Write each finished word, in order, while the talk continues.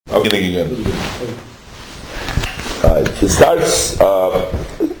Okay, again. It starts.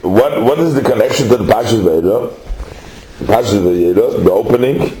 What is the connection to the Pashas Vayera? Pashas Vayera, the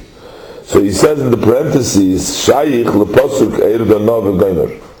opening. So he says in the parentheses, Shayich lepasuk eir dana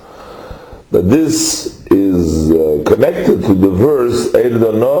v'gomer. That this is connected to the verse eir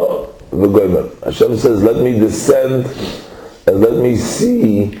dana v'gomer. Hashem says, "Let me descend and let me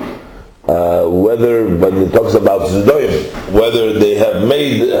see." Whether, but it talks about Zdoim, whether they have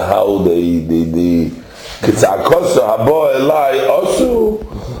made how the Kitzakosa Habo Elai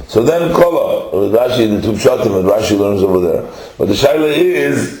Osu. So then Kola, with Rashi, the two Pshatim, and Rashi learns over there. But the Shaila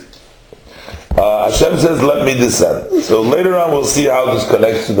is, Hashem says, "Let me descend." So later on we'll see how this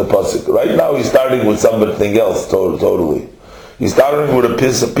connects to the pasuk. Right now he's starting with something else totally. He's starting with a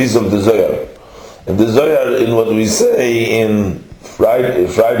piece of the Zohar. And the Zohar, in what we say in Friday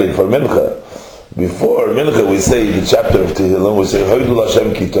for Mincha. Before Mincha we say the chapter of Tehillim, we say Hoydul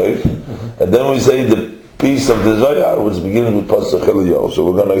Hashem Kitov, and then we say the piece of the Zohar, which begins with Pasach Eliyahu. So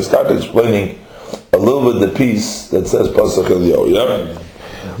we're going to start explaining a little bit the piece that says Pasach Eliyahu. Yeah.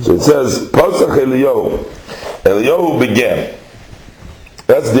 So it says Pasach Eliyahu. Eliyahu began.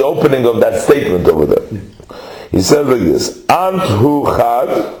 That's the opening of that statement over there. He says like this: Ant hu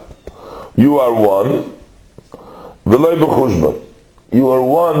chad, you are one. V'loy b'chushbon. You are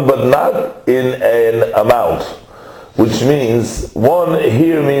one, but not in an amount, which means one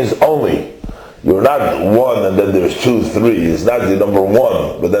here means only. You're not one and then there's 2, 3. It's not the number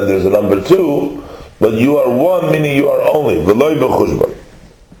 1, but then there's a number 2. But you are one, meaning you are only. V'loy b'chushbon.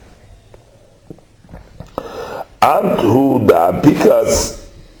 Antu da'apikas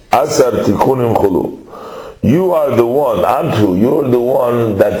asar tikunim chulu. You are the one, Antu, you are the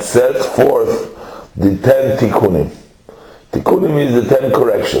one that sets forth the 10 tikunim. Tikkunim is the 10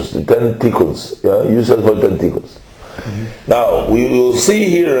 corrections, the 10 tikkuns. Yeah? You said for 10 tikkuns. Mm-hmm. Now, we will see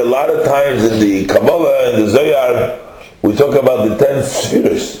here a lot of times in the Kabbalah and the Zohar, we talk about the 10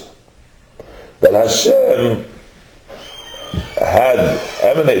 spheres. That Hashem had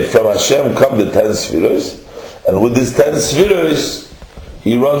emanated from Hashem come the 10 spheres, and with these 10 spheres,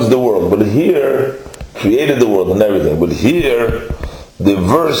 He runs the world. But here, created the world and everything. But here, the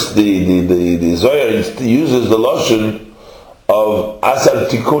verse, the Zohar uses the Lashon of Asar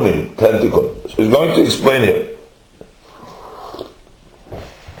Tikunim, 10 Tikunim. So he's going to explain here.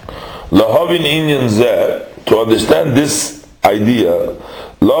 Lahavin inyan zeh, to understand this idea,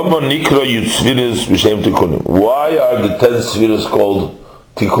 Lama nikra yutzviris b'shem Tikunim. Why are the 10 spheres called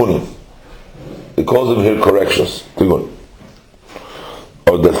Tikunim? He calls them here corrections, Tikunim.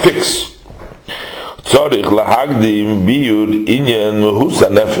 Or the fix. Tzarich lahagdim biyud inyan mehusa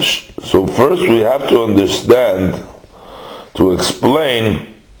nefesh. So first we have to understand, to explain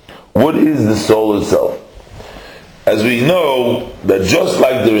what is the soul itself. As we know that just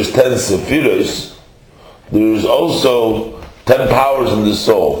like there is 10 sephiros, there is also 10 powers in the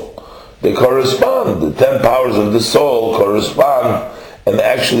soul. They correspond. The 10 powers of the soul correspond and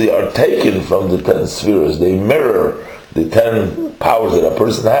actually are taken from the 10 spheres. They mirror the 10 powers that a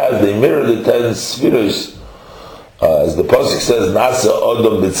person has. They mirror the 10 spheres. As the pasuk says, Nasa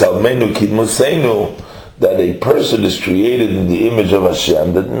Odom b'tzalmenu kidmuseinu, that a person is created in the image of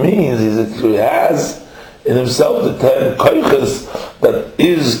Hashem. That means he has in himself the 10 koiches that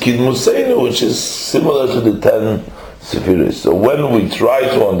is kidmuseinu, which is similar to the 10 sephiros. So when we try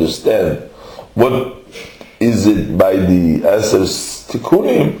to understand what is it by the Asar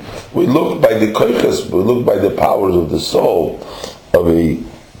Tikunim, we look by the koiches, we look by the powers of the soul of a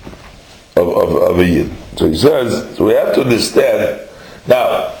yid. So he says, so we have to understand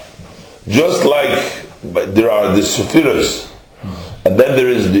now, just like there are the spheres, and then there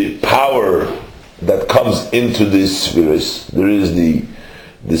is the power that comes into these spheres. There is the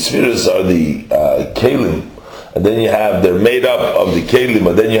spheres are the kelim, and then you have, they're made up of the kelim,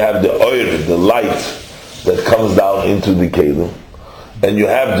 and then you have the oir, the light that comes down into the kelim, and you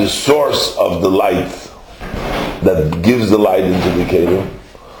have the source of the light that gives the light into the kelim.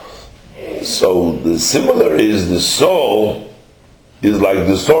 So the similar is the soul is like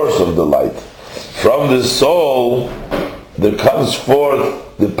the source of the light. From the soul, there comes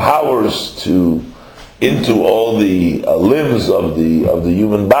forth the powers into all the limbs of the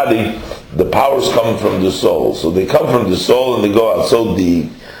human body. The powers come from the soul, so they come from the soul and they go out. So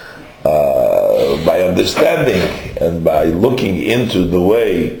by understanding and by looking into the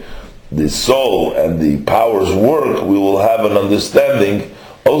way the soul and the powers work, we will have an understanding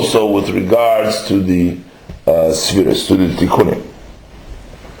also with regards to the spheres, to the tikkunim.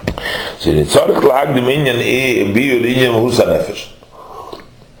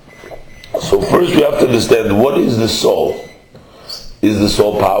 So first we have to understand what is the soul. Is the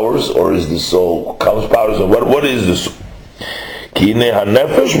soul powers, or is the soul comes powers? And what is the soul? Ki ne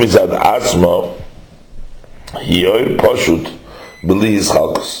hanefesh mitzad atzma hiyoy poshut b'li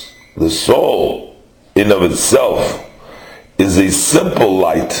yischalkus. The soul, in of itself, is a simple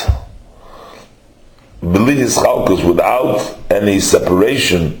light, b'li yischalkus, without any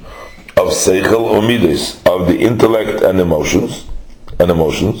separation of seichel or midas, of the intellect and emotions.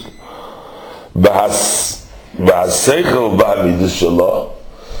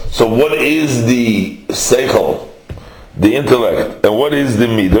 So what is the seichel, the intellect, and what is the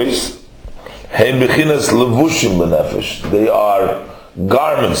midas? They are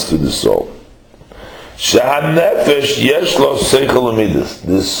garments to the soul. The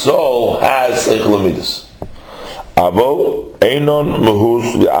soul has seichel midas.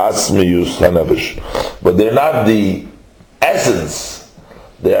 But they're not the essence.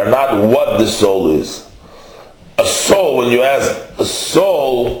 They are not what the soul is. A soul, when you ask, a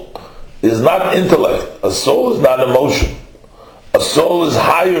soul is not intellect. A soul is not emotion. A soul is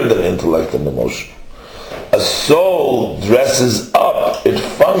higher than intellect and emotion. A soul dresses up. It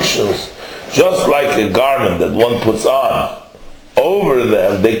functions just like a garment that one puts on. Over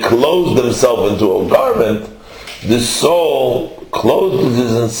them, they clothe themselves into a garment. The soul clothes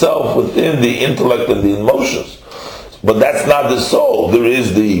itself within the intellect and the emotions. But that's not the soul. There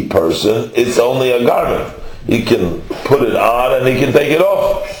is the person. It's only a garment. He can put it on and he can take it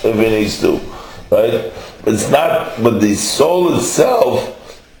off if he needs to. Right? It's not, but the soul itself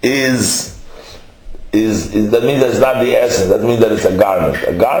is that means that's not the essence. That means that it's a garment.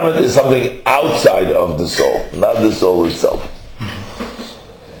 A garment is something outside of the soul, not the soul itself.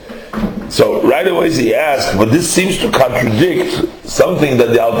 So right away he asks, but this seems to contradict something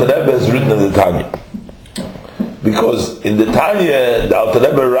that the Alter Rebbe has written in the Tanya. Because in the Tanya, the Alter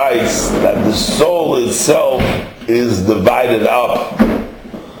Rebbe writes that the soul itself is divided up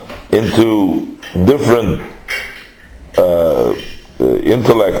into different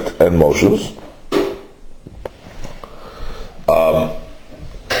intellect and motions.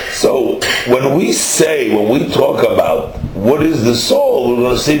 So when we talk about what is the soul, we're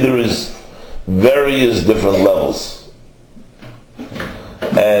going to see there is various different levels.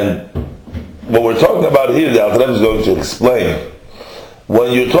 And what we're talking about here, the Alter Rebbe is going to explain.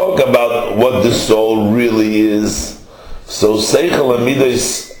 When you talk about what the soul really is, so seichel and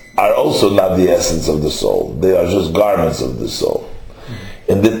midas are also not the essence of the soul. They are just garments of the soul.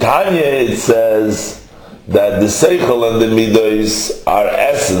 In the Tanya it says that the seichel and the midas are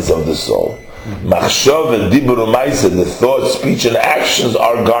essence of the soul. Machshav and dibur u'maisa, the thought, speech, and actions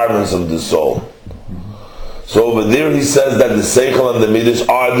are garments of the soul. So over there he says that the seichel and the midas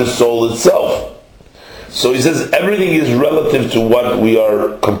are the soul itself. So he says everything is relative to what we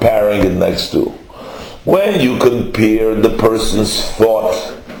are comparing it next to. When you compare the person's thought,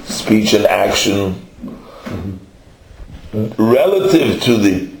 speech, and action relative to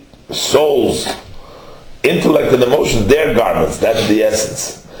the soul's intellect and emotions, they're garments, that's the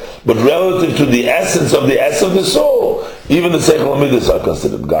essence. But relative to the essence of the soul, even the seichel and midas are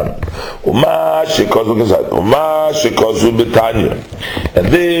considered garment. And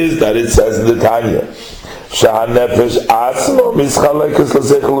this that it says in the Tanya,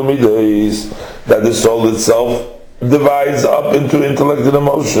 that the soul itself divides up into intellect and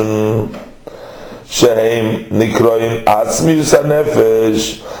emotion.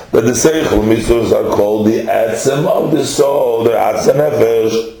 That the seichel mitzvahs are called the atzem of the soul, the atzem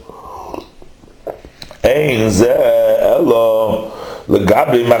nefesh.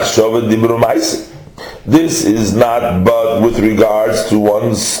 This is not but with regards to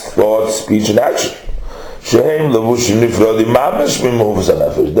one's thought, speech, and action.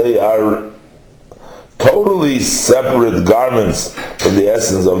 They are totally separate garments from the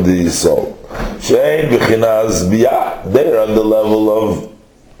essence of the soul. They are on the level of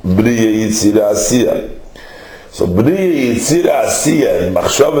Briya Yitzira Asiya. So Briya Yitzira Asiya and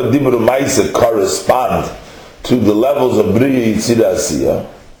Machshav and Dibur Maisa correspond to the levels of Briya Yitzira Asiya.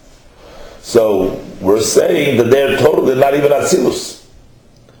 So we're saying that they're not even Atzilus.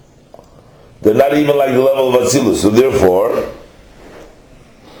 They're not even like the level of Atzilus. So therefore,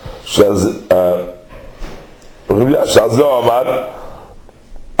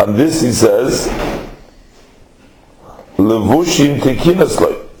 and this he says, Levushim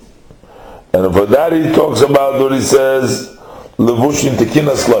Tekinasloi. And for that he talks about what he says, Levushim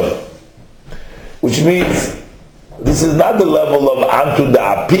Tekinasloi. Which means, this is not the level of Antu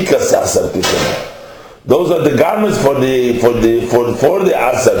da Apika Asar Tikunim. Those are the garments for the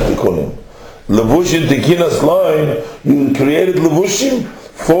Asar Tikunim. Levushim Tekinasloi, you created Levushim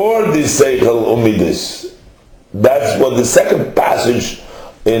for the Seichel Umidis. That's what the second passage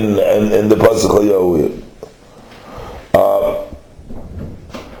in the Pasuk Hayahu here.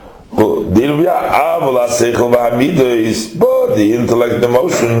 But the intellect and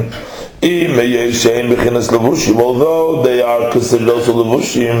emotion, although they are considered also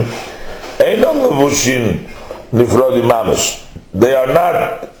levushim, they are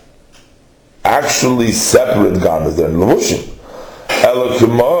not actually separate garments, they're levushim.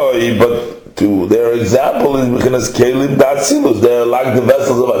 But to their example is bechinas kelim d'Atzilus. They're like the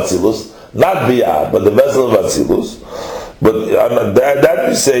vessels of Atzilus, not biyah, but the vessels of Atzilus. But that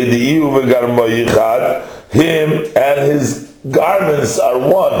we say the iyu v'garmo yichad, him and his garments are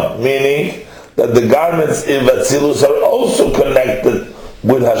one, meaning that the garments in Atzilus are also connected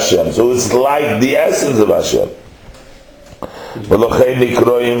with Hashem. So it's like the essence of Hashem.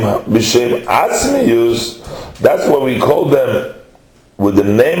 That's what we call them with the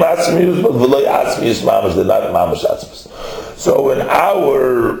name Atzmius, but v'loy Atzmius mamash, they're not mamash Atzmius. So in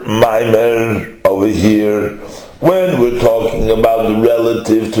our Maimer over here, when we're talking about the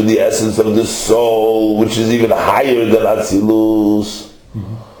relative to the essence of the soul, which is even higher than Atzilus,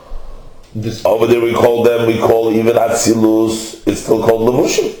 over there we call even Atzilus, it's still called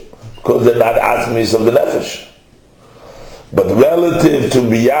Levushim, because they're not Atzmius of the Nefesh. But relative to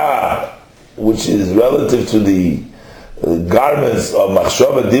Biyah, which is relative to the garments of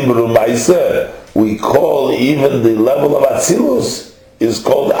Machshava Dibru Maiseh, we call even the level of Atzilus is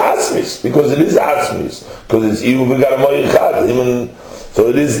called Atzmis, because it is Atzmis, because it's Iyu V'Garmo Yichad, even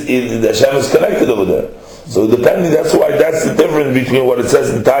so the Hashem is connected over there. So depending, that's the difference between what it says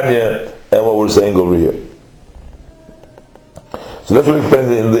in Tanya and what we're saying over here. So that's what we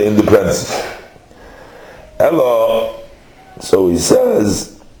explain in the parentheses. Hello. So he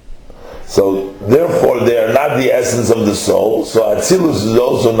says, so therefore they are not the essence of the soul. So Atzilus is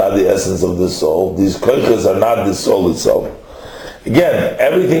also not the essence of the soul. These koiches are not the soul itself. Again,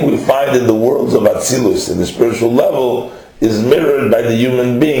 everything we find in the worlds of Atzilus, in the spiritual level, is mirrored by the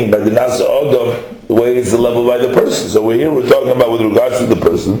human being, by the Nasa Odom, the way it's the level by the person. So we're talking about with regards to the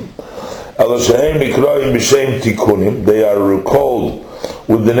person. They are recalled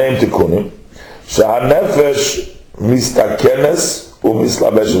with the name Tikkunim. Sha'anefesh mistakenes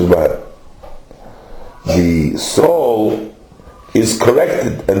u'mislabeshes bahem. The soul is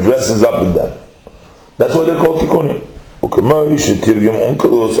corrected and dresses up in them. That's why they're called Tikkunim. Like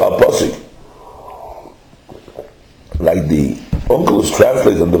the Onkelos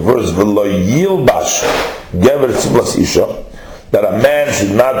translates on the verse V'lo yilbash gever tziblas isha, that a man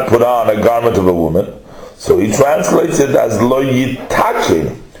should not put on a garment of a woman. So he translates it as lo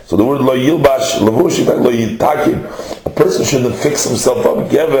yitakin. So the word lo yilbash levush, like lo yitakin. A person shouldn't fix himself up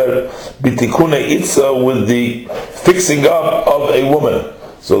gever bitikune itza, with the fixing up of a woman.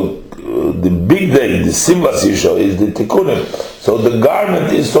 So the big day, the Simlas Yisha, is the Tikkunim. So the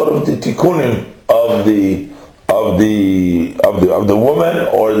garment is sort of the Tikkunim of the woman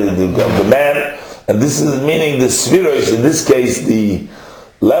or the man, and this is meaning the Spheros, in this case the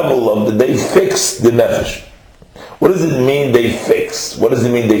level of they fix the Nefesh. What does it mean they fix? What does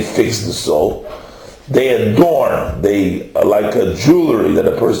it mean they fix the soul? They adorn, they are like a jewelry that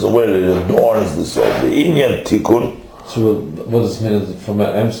a person wears, it adorns the soul. The Inyan Tikkun. So what does it mean from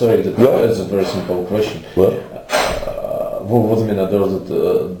I'm sorry, it's a very simple question. What does it mean adorns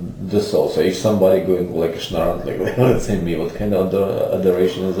the soul? So if somebody going like a shnarant, like let's say me, what kind of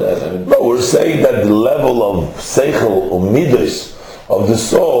adoration is that? I mean, no, we're saying that the level of seichel or midos of the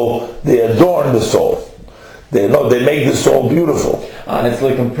soul, they adorn the soul. They make the soul beautiful. And it's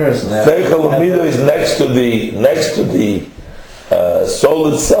like comparison. Seichel or midos is next to the soul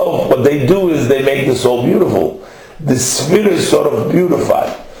itself. What they do is they make the soul beautiful. The sphere is sort of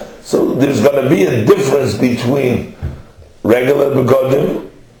beautified. So there's going to be a difference between regular begodim,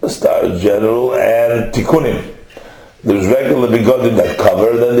 the star general, and tikkunim. There's regular begodim that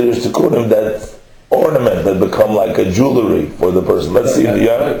cover, then there's tikkunim that ornament, that become like a jewelry for the person. Let's see.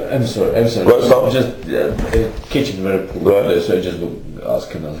 I'm sorry. Just kitchen very poor, so I just will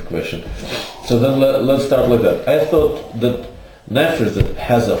ask another question. So then let's start like that. I thought that Nefesh that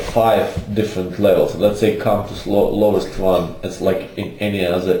has 5 different levels. Let's say come to lowest one. It's like in any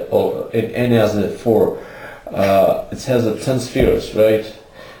other 4. It has 10 spheres, right?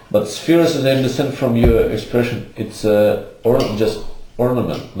 But spheres, as I understand from your expression, it's just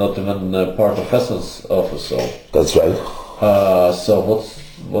ornament, not even part of essence of a soul. That's right. So what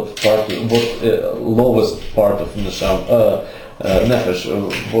lowest part of Neshama? Nefesh,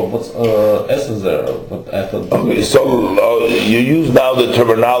 what's essence there? But I thought. Okay, so you use now the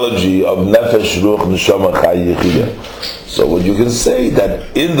terminology of Nefesh, Ruach, Neshama, Chai, Yechida. So what you can say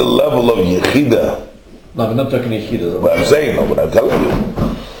that in the level of Yechida, No, we're not talking Yechida. But I'm saying, no, but I'm telling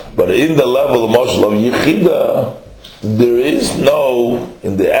you. But in the level of Moshe of Yechida, there is no,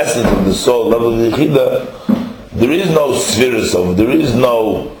 in the essence of the soul, level of Yechida, there is no spheres over, there is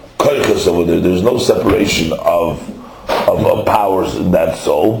no koiches over there, there's no separation of powers in that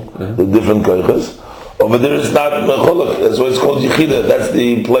soul, the different koiches. Over there it's not mecholek, that's why it's called Yechida, that's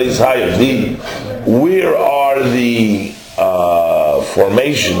the place higher. Where are the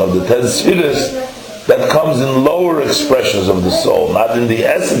formation of the 10 spheres that comes in lower expressions of the soul, not in the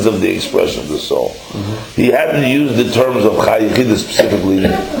essence of the expression of the soul. He hadn't used the terms of Chai Yechida specifically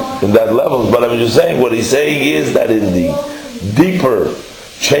in that level, but I'm just saying, what he's saying is that in the deeper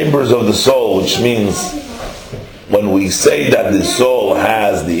chambers of the soul, which means when we say that the soul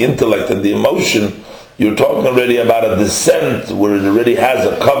has the intellect and the emotion, you're talking already about a descent where it already has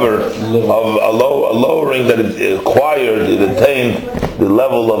a cover of a lowering that it acquired, it attained the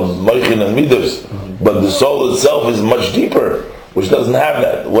level of Moichin and Midas. But the soul itself is much deeper, which doesn't have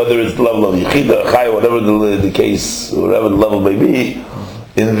that. Whether it's the level of Yechida, Chai, whatever the case, whatever the level may be,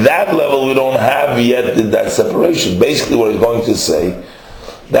 in that level we don't have yet that separation. Basically what he's going to say,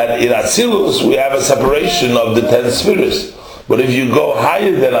 that in Atzilus we have a separation of the 10 spheres. But if you go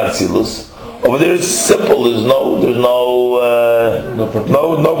higher than Atzilus, over there it's simple. There's no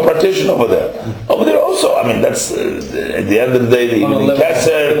partition over there. Over there also, I mean, that's at the end of the day, the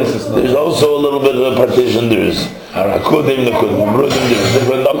Kesser. There's also a little bit of a partition. There's Akudim, there's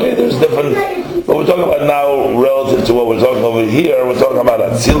different. Okay, there's different. But we're talking about now relative to what we're talking over here. We're talking about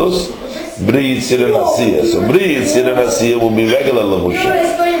Atzilus, Bri Yitzir and Asiya. So Bri Yitzir and Asiya will be regular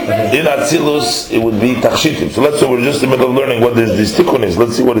levushim. In Atzilus, it would be Tachshitim. So let's say we're just in the middle of learning what this tikkun is.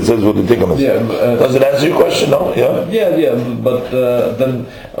 Let's see what it says with the tikkun is. Yeah, does it answer your question? No? Yeah? Yeah, but then,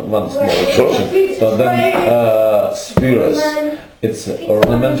 one small question. So then, spheres, it's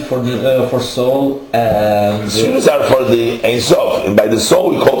ornament for soul, and... Spheres are for the Ein Sof, and by the soul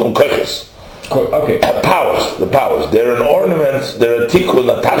we call them koiches. Okay. The powers. They're an ornament, they're a tikkun,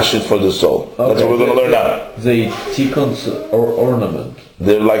 a tachshit for the soul. Okay. That's what we're going to learn now. The tikkuns or ornament.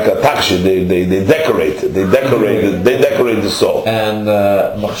 They're like a tachshit, they decorate the soul. And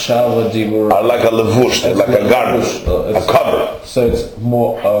machshava dibur are like a levush, like a garnish, a cover. So it's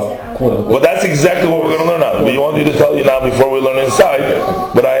more quote-unquote. Well, that's exactly what we're going to learn now. We want you to tell you now before we learn inside,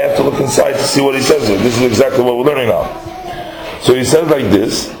 but I have to look inside to see what he says here. This is exactly what we're learning now. So he says like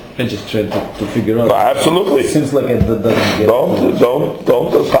this. I just tried to figure out. No, absolutely. Seems like it doesn't get.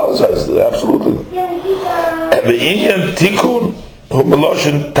 Don't apologize. Absolutely. The Indian tikkun hu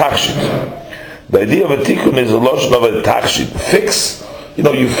meloshin tachshit. The idea of a tikkun is a lotion of a tachshit. Fix.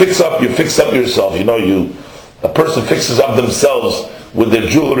 You fix up yourself. A person fixes up themselves with their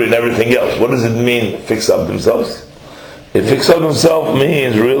jewelry and everything else. What does it mean? Fix up themselves. It fix up himself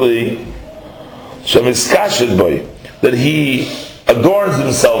means really shemiskashet boy, that he adorns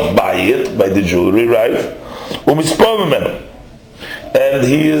himself by it, by the jewelry, right? And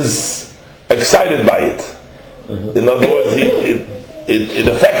he is excited by it. In other words, it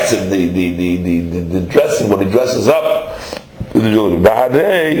affects him. The dressing, when he dresses up with the jewelry.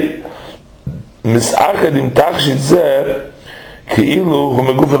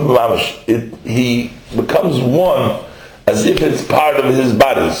 He becomes one as if it's part of his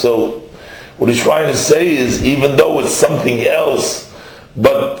body. So what he's trying to say is, even though it's something else,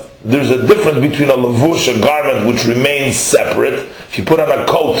 but there's a difference between a levush, a garment which remains separate. If you put on a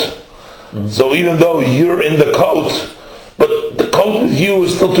coat, so even though you're in the coat, but the coat with you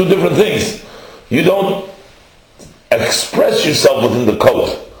is still two different things. You don't express yourself within the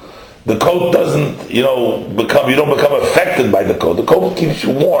coat. The coat doesn't, you don't become affected by the coat. The coat keeps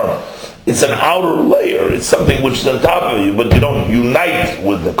you warm. It's an outer layer. It's something which is on top of you, but you don't unite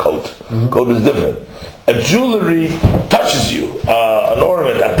with the coat. Coat is different. A jewelry touches you. An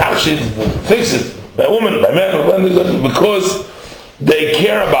ornament, a tachshit, fixes. By a woman, by man, because they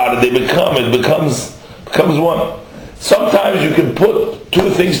care about it. It becomes one. Sometimes you can put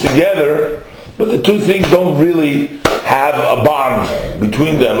two things together, but the two things don't really have a bond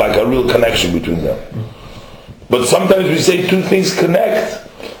between them, like a real connection between them. But sometimes we say two things connect,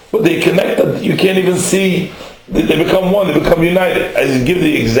 but they connect that you can't even see. They become one, they become united. I give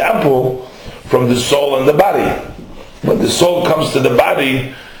the example from the soul and the body. When the soul comes to the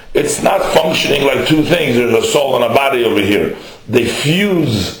body, it's not functioning like two things. There's a soul and a body over here. They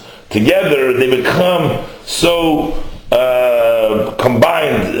fuse together, they become so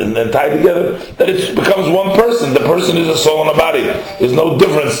combined and tied together that it becomes one person. The person is a soul and a body. There's no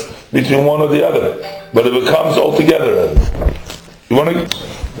difference between one or the other, but it becomes all together. You want to?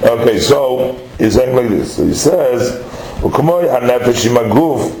 Okay, so he's saying like this. So he says,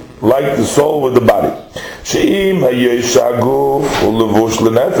 like the soul with the body.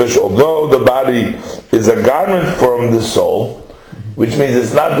 Although the body is a garment from the soul, which means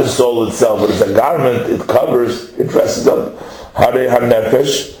it's not the soul itself, but it's a garment, it covers, it dresses up.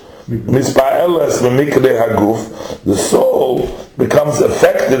 The soul becomes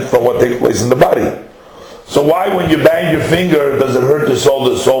affected from what takes place in the body. So why when you bang your finger does it hurt the soul?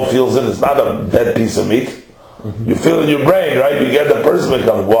 The soul feels it. It's not a dead piece of meat. You feel it in your brain, right? You get the person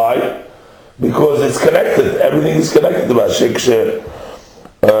becomes. Why? Because it's connected. Everything is connected to it.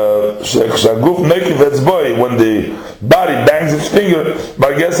 When the body bangs its finger,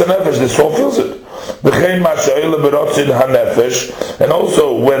 the soul feels it. And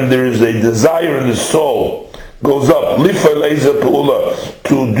also when there is a desire in the soul, goes up, to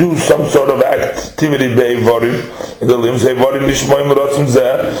do some sort of activity in the limbs, the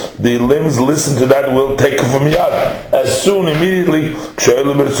limbs listen to that will take from yad. As soon, immediately,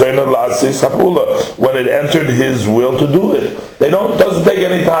 when it entered his will to do it. Doesn't take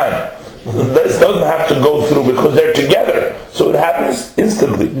any time. This doesn't have to go through because they're together. So it happens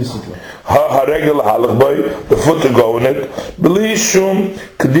instantly. The foot to go in it.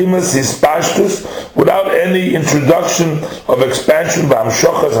 Without any introduction of expansion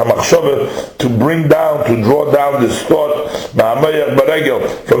to bring down, to draw down this thought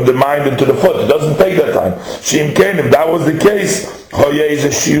from the mind into the foot. It doesn't take that time. If that was the case,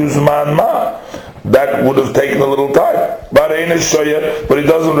 that would have taken a little time. But he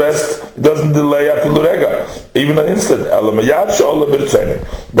doesn't rest, he doesn't delay even an instant.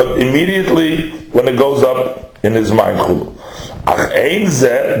 But immediately when it goes up in his mind.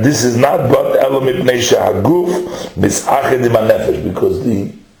 This is not but because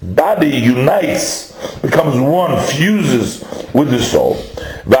the body unites, becomes one, fuses with the soul.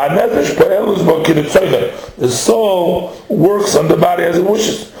 The soul works on the body as it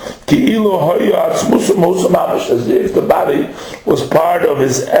wishes. As if the body was part of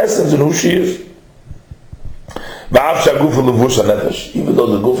his essence and who she is. Even though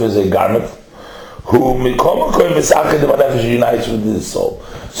the guf is a garment, who unites with his soul.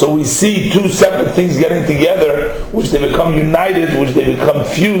 So we see two separate things getting together, which they become united, which they become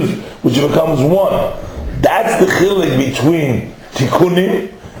fused, which becomes one. That's the chilek between tikkunim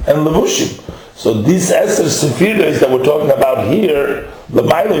and levushim. So these Esther Sephiras that we're talking about here, the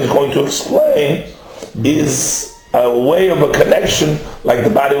Bible is going to explain, is a way of a connection like the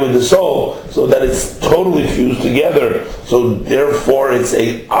body with the soul, so that it's totally fused together. So therefore it's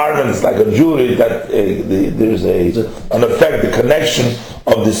a armament, it's like a jewelry that there's an effect, the connection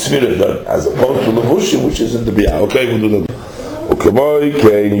of the spirit, as opposed to levushim, which is in the biyah. Okay, we'll do that.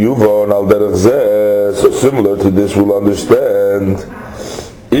 So similar to this, we'll understand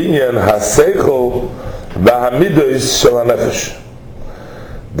Inyan haseichel v'hamidos shel hanefesh.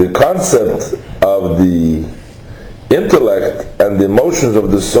 The concept of the intellect and the emotions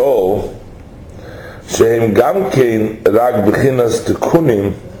of the soul, shehem gamkein rag b'chinas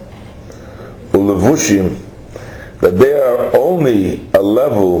tikkunim ulevushim, that they are only a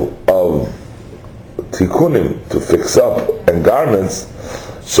level of tikkunim, to fix up, and garments,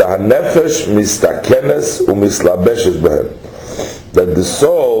 shehanefesh mistakenes umislabeshes behem, that the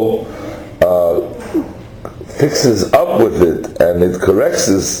soul fixes up with it and it corrects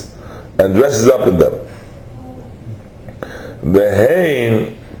and dresses up in them.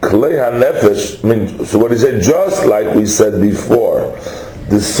 Vehein klei hanefesh, so what he said, just like we said before,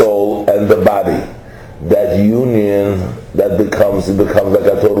 the soul and the body, that union that becomes like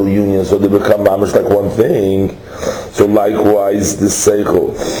a total union, so they become mamish like one thing. So likewise the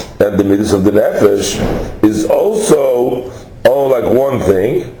seichel and the midas of the nefesh is also all like one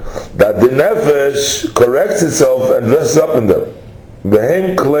thing, that the nefesh corrects itself and dresses up in them.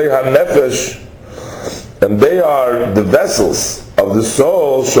 Vehem klei hanefesh, and they are the vessels of the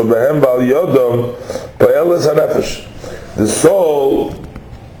soul. Shobehem bal yodom pa'eles hanefesh. The soul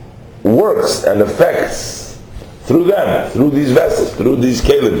works and affects through them, through these vessels, through these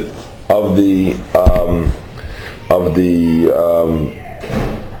kelim of the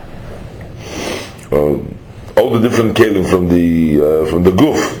all the different kelim from the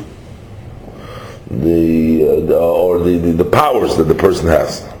guf, the powers that the person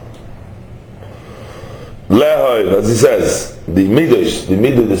has. Lehoy, as he says, the midas, the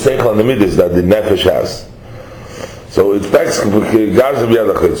seichel and the midas that the nefesh has. So it's back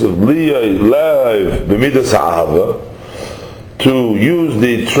to use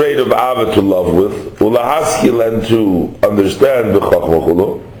the trait of Ava to love with, ulahaskil, and to understand the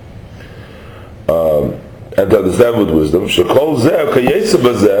chachma, and to understand with wisdom.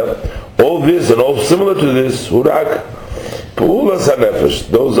 All this and all similar to this, hurak Pa'ulas hanefesh,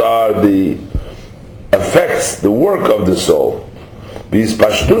 those are the effects, the work of the soul. Bis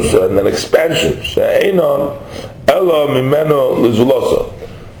pashtusa, and an expansion. She'einon ela mimeno lizulosa,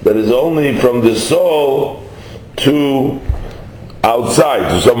 that is only from the soul to outside,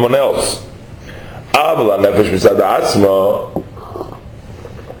 to someone else. Aval hanefesh b'sad ha'atzma,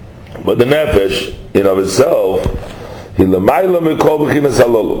 but the nefesh in of itself,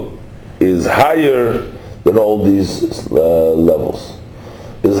 is higher than all these levels.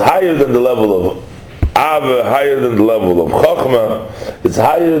 Is higher than the level of Ava, higher than the level of Chochmah. It's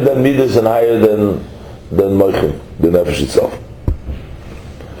higher than Midas and higher than Moichin, the nefesh itself.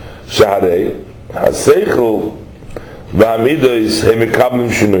 Shaharei haseichel v'amidas hemikablim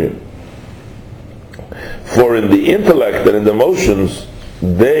shinuyim. For in the intellect and in the emotions,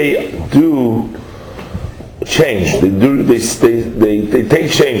 they do change. They take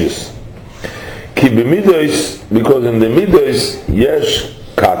changes. Ki b'midos, because in the midos yesh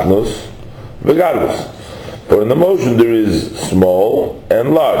katnos v'gadlus. For in the emotion there is small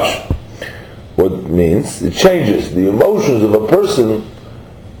and large. What means it changes. The emotions of a person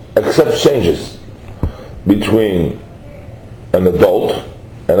accept changes between an adult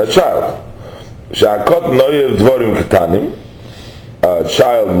and a child. Sha'akot noyev dvorim ketanim. A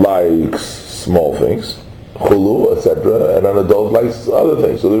child likes small things, chulu, etc., and an adult likes other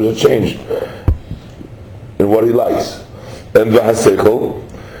things. So there's a change in what he likes. And v'haseichel,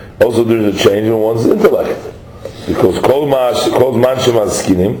 also there's a change in one's intellect, because kol man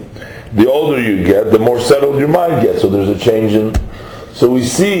shemaskinim, the older you get, the more settled your mind gets. So there's a change in. So we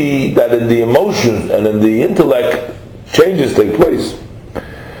see that in the emotions and in the intellect, changes take place.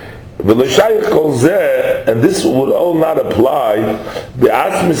 And this would all not apply in the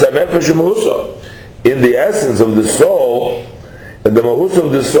essence of the soul, in the mahus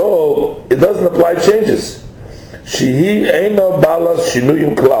of the soul, it doesn't apply changes. She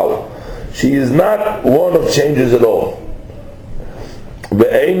is not one of changes at all.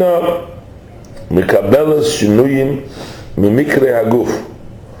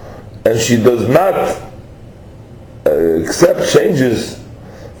 And she does not accept changes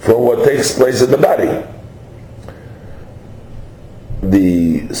from what takes place in the body.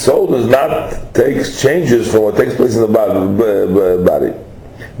 The soul does not take changes from what takes place in the body.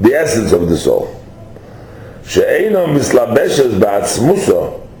 The essence of the soul.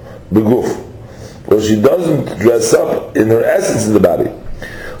 Because she doesn't dress up in her essence in the body.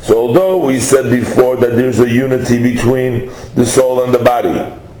 So although we said before that there's a unity between the soul and the body,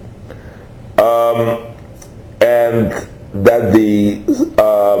 and that the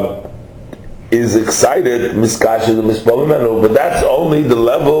is excited, but that's only the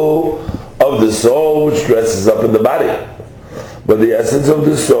level of the soul which dresses up in the body. But the essence of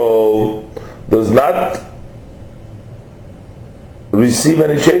the soul does not receive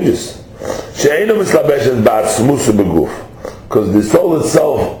any changes. Because the soul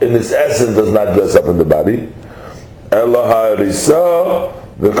itself, in its essence, does not dress up in the body.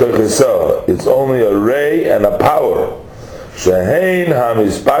 It's only a ray and a power.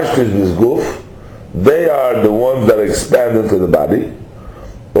 They are the ones that expand into the body,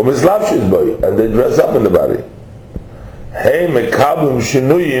 and they dress up in the body.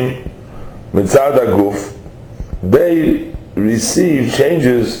 They receive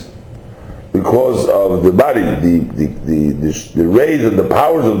changes because of the body. The rays and the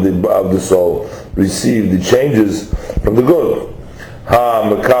powers of the soul receive the changes from the good. From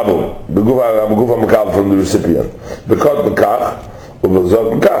the recipient.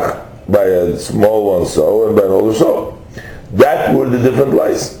 By a small one so and by an older so. That were the different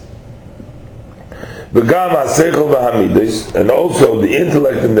lies. And also the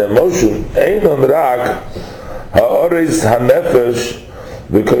intellect and the emotion, the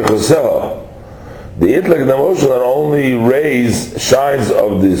intellect and the emotion are only rays, shines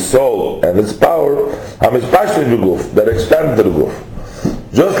of the soul and its power, that expand to the guf.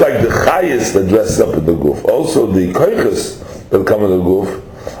 Just like the chayis that dress up in the guf, also the koiches that come in the guf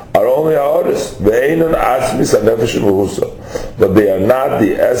are only ha'oris, but they are not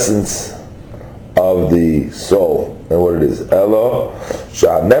the essence of the soul. And what it is, elo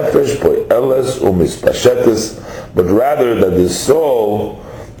sha'nefesh po'eles u'mispashetes, but rather that the soul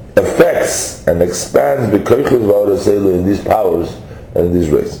affects and expands the koiches v'oraselu in these powers and in these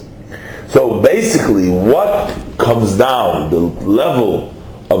rays. So basically, what comes down, the level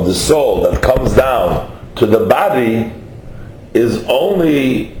of the soul that comes down to the body, is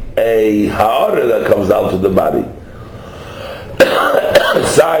only a ha'ara that comes down to the body.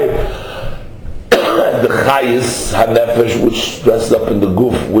 Aside the chayis, hanefesh, which dresses up in the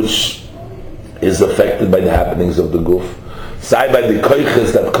guf, which is affected by the happenings of the guf. side by the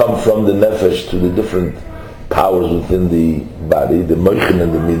koiches that come from the nefesh to the different powers within the body, the moichin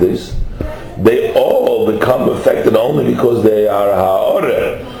and the midas, they all become affected only because they are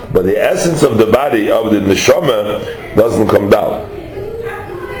ha'oreh. But the essence of the body, of the neshama, doesn't come down.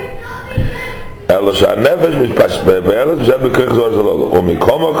 And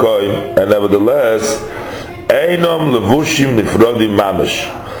nevertheless,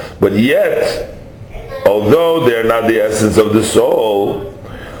 but yet, although they are not the essence of the soul,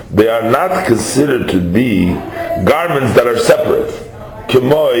 they are not considered to be garments that are separate.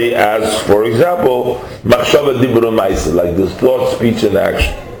 Kemoi, as for example, machshava dibur ma'isa, like this thought, speech, and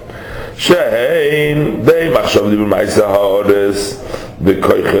action. Shein, they machshava dibur ma'isa ha'ores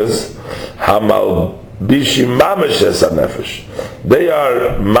v'koiches hamal bishim mamish es hanefesh. They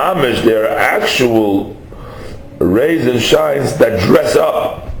are mamish, they are actual rays and shines that dress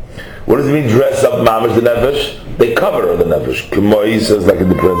up. What does it mean, dress up mamish the nefesh? They cover the nefesh. Kemoi says, like in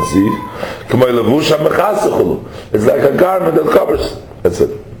the parentheses, Kemoi levush ha-mechasechulu. It's like a garment that covers. That's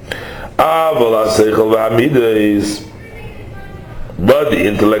it. But the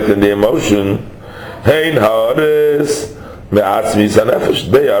intellect and the emotion, they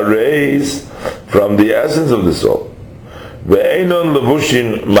are raised from the essence of the soul.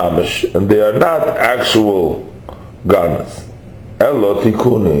 And they are not actual garments. They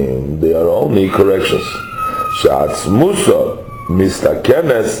are only corrections.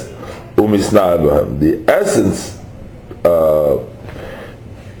 The essence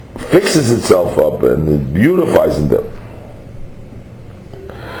fixes itself up and it beautifies in them.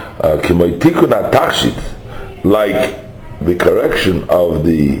 Like the correction of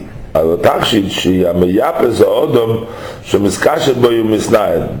the takshit,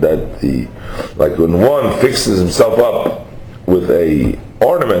 that the, like when one fixes himself up with a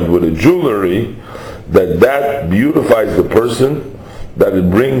ornament, with a jewelry, that beautifies the person, that it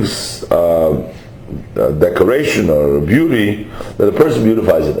brings decoration or beauty, that the person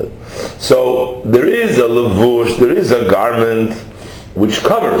beautifies in it. So there is a levush, there is a garment which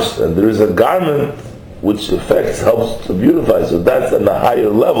covers, and there is a garment which affects, helps to beautify. So that's on a higher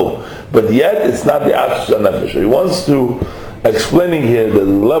level, but yet it's not the Atzus HaNefesh. He wants to explaining here the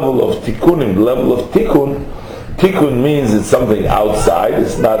level of tikkunim, the level of tikkun. Tikkun means it's something outside,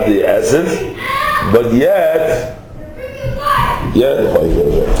 it's not the essence, but yet, let's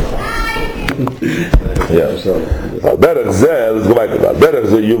go back to that.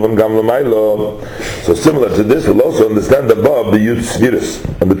 So similar to this, we'll also understand above the Yud Sfiris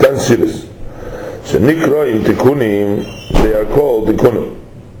and the 10 Sfiris. Shenikroim Tikkunim, they are called Tikkunim.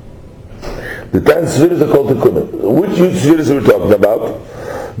 The 10 Sfiris are called Tikkunim. Which Yud Sfiris are we talking about?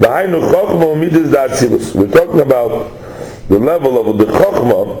 We're talking about the level of the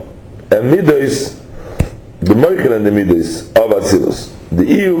Chokhmah and Midas, the Moichin and the Midas of Atzilus. The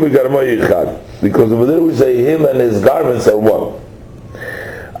Iyu v'garmoy yichad, because over there we say him and his garments are one.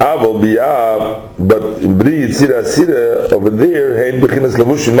 Avol biyah, but in Bri Yitzira Asira, over there, hein b'chinas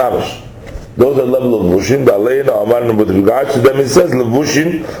levushin mamash. Those are level of levushin. Ba'aleina amarnu, with regards to them, it says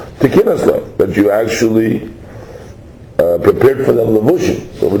levushin tikinas lo, that you actually prepared for them levushin.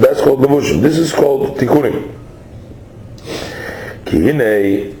 So that's called levushin. This is called tikkunim. Ki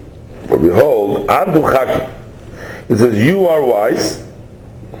hinei, for behold, antu chaki. It says you are wise.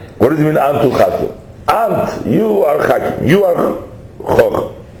 What does it mean, Antu Chakim? Ant, you are Chakim, you are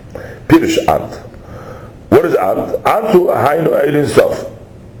Chok. Pirish Ant. What is Ant? Antu Hainu Eirin Sof.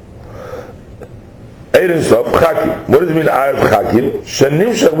 Eirin Sof, Chakim. What does it mean, I am Chakim?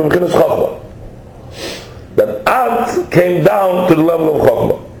 Shenim Shech B'mchinas Chokhmah. That Ant came down to the level of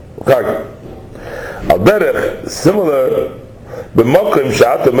Chokhmah. Chakim. Al-Derech, similar, B'mokim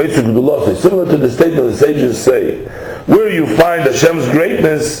Sha'ata Meitzuk G'dulosei, similar to the statement the sages say, where you find Hashem's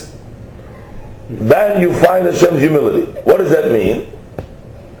greatness, then you find Hashem's humility. What does that mean?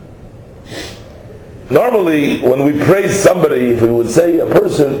 Normally, when we praise somebody, if we would say a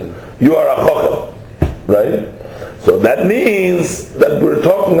person, you are a chochem, right? So that means that we're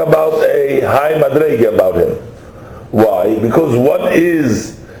talking about a high madrege about him. Why? Because what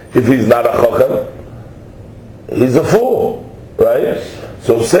is, if he's not a chochem? He's a fool, right?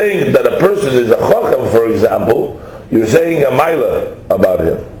 So saying that a person is a chochem, for example, you're saying a maila about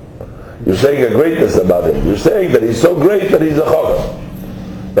him. You're saying a greatness about him. You're saying that he's so great that he's a chacham.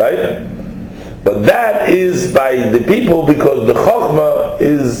 Right? But that is by the people, because the chachma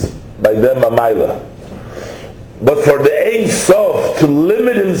is by them a maila. But for the Ein Sof to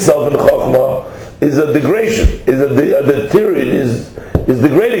limit himself in chachma is a degradation, is a deterioration, is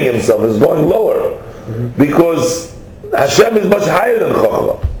degrading himself, is going lower. Because Hashem is much higher than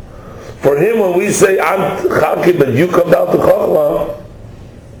chachma. For him, when we say Ant Chakim, that you come down to Chachma,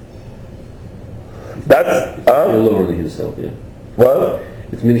 that's he's lowering himself. Yeah. What?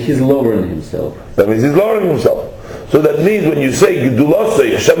 It means he's lowering himself. That means he's lowering himself. So that means when you say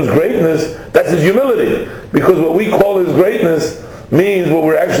Gedulasei, Hashem's greatness, that's his humility. Because what we call his greatness means what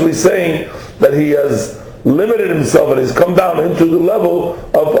we're actually saying, that he has limited himself and has come down into the level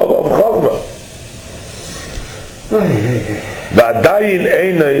of Chachma. V'adayin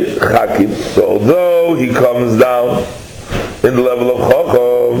einay Chakim. So although he comes down in the level of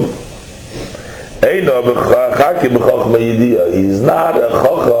Chacham, he's not a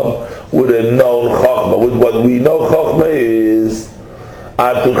Chacham with a known Chachma. With what we know Chachma is,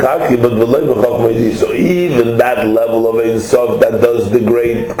 so even that level of Ein Sof that does the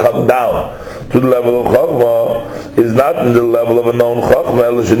great come down to the level of Chachma is not in the level of a known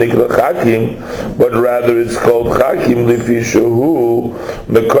Chachma, but rather it's called Chakim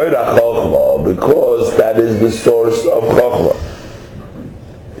because that is the source of Chachma.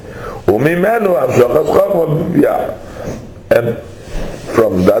 And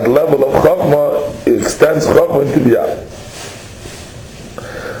from that level of Chachma, it extends Chachma into Biyah.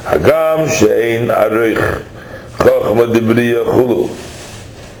 Hagam she'ein arich Chachma debriya chulu.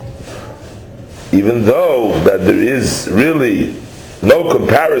 Even though that there is really no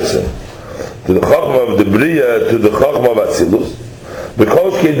comparison to the Chachma of debriya to the Chachma of Atzilus,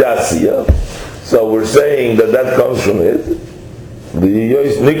 because Kedasiya, so we're saying that comes from it. The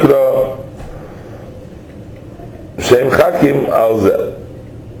Yois Nikra Shem Chakim Al Zeh.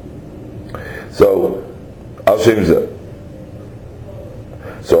 So Al Shem Zeh.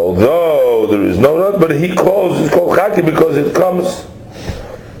 So although there is no not, but it's called Chakim because it comes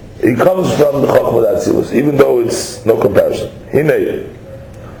from the Chachma Atzilus, even though it's no comparison. Hinei.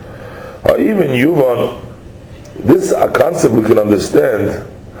 Or even Yuvan, this a concept we can understand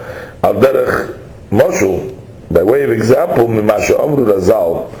Al Derech Moshul, by way of example, Mimasha Amru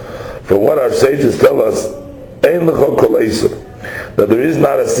Razal, from what our sages tell us, Ein L'chol Kol Eisur, that there is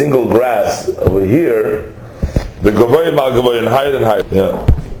not a single grass over here, the Gavoyim Al Gavoyim, higher and higher. Yeah.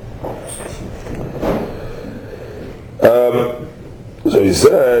 So he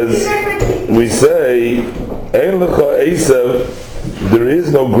says, we say, Ein L'chol Eisur, there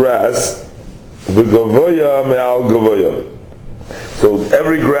is no grass, the Gavoyim Al Gavoyim. So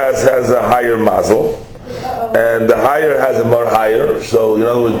every grass has a higher mazel, and the higher has a more higher. So in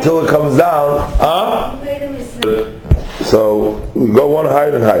other words, until it comes down, so we go one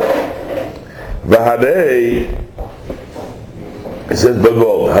higher and higher. V'hadei, it says,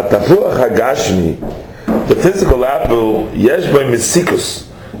 hatapuach hagashmi, the physical apple, yesh by mesikus,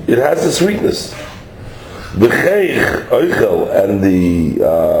 it has the sweetness. The cheich oichel, and the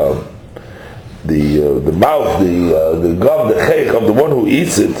mouth, the gum, the cheich of the one who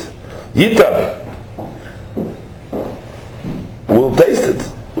eats it, yitab, will taste it,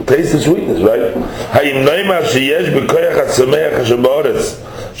 taste the sweetness, right?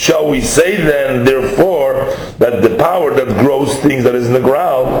 Shall we say then, therefore, that the power that grows things that is in the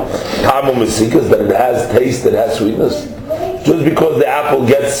ground, tamu mesikas, that it has taste, it has sweetness? Just because the apple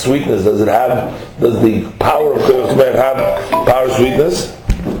gets sweetness, does the power of Koyach Sameach have power of sweetness?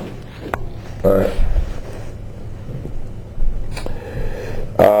 Alright.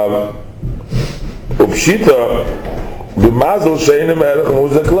 Upshita,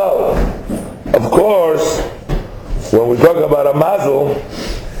 of course, when we talk about a mazel,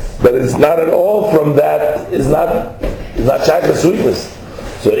 that it's not at all from that, it's not shaykhah sweetness.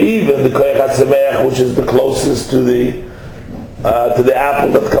 So even the Koyach Sameach, which is the closest to the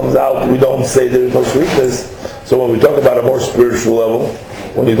apple that comes out, we don't say there is no sweetness. So when we talk about a more spiritual level,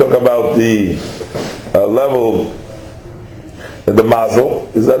 when you talk about the level in the mazel,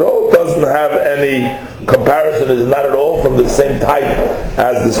 is that it doesn't have any comparison, it is not at all from the same type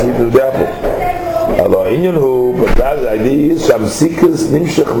as the sweetness of the apple. But that idea is shamsikas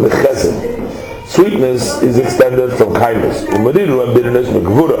nimshach mechesed. Sweetness is extended from kindness. Umariru and bitterness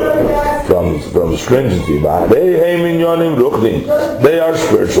mekvura, from stringency. They are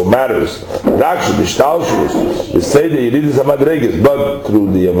spiritual matters. But through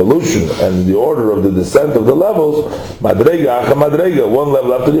the evolution and the order of the descent of the levels, madrega acha madrega, one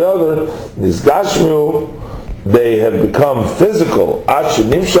level after the other, nisgashmu, they have become physical. Achi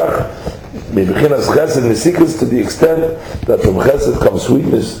nimshach, to the extent that from chesed comes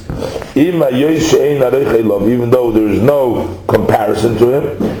sweetness, even though there is no comparison to him,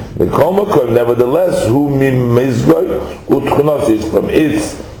 nevertheless, it's from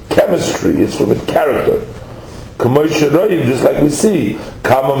its chemistry, it's from its character. Just like we see,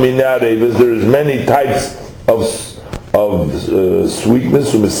 there is many types of of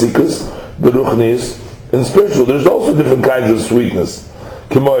sweetness, umesikas, beruchnis, and spiritual. There's also different kinds of sweetness.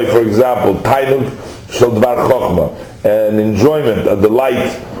 Kimoi, for example, tainug shel dvar chokhmah, an enjoyment, a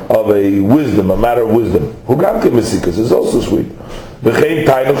delight of a wisdom, a matter of wisdom. Hugam umesikas is also sweet. V'chein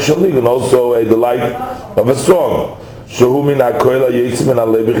tainug shel nigun, also a delight of a song. Shehu min hakoil hayetzim min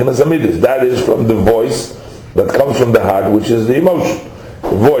halei b'chinas hamidus. That is from the voice that comes from the heart, which is the emotion.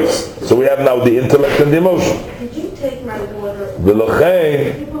 Voice. So we have now the intellect and the emotion. Did you take my water? V'lochein,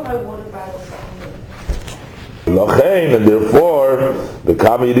 Did you put my water bottle and therefore the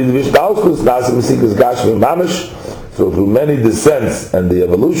kami yidid v'shtalkus nasa mesikas gashmi mamish. So through many descents and the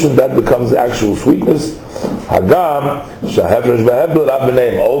evolution, that becomes the actual sweetness. Hagam shahevresh v'hebel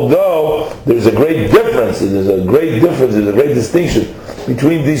rabbeneim. Although there's a great difference, there's a great distinction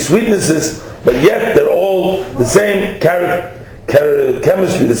between these sweetnesses, but yet they're all the same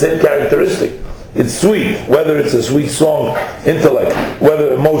chemistry, the same characteristic. It's sweet, whether it's a sweet song, intellect,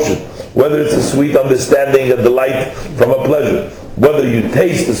 whether emotion, whether it's a sweet understanding, a delight from a pleasure, whether you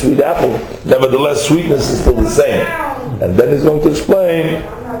taste the sweet apple, nevertheless sweetness is still the same. And then he's going to explain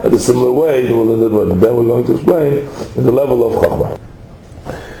in a similar way, then we're going to explain in the level of Chachma.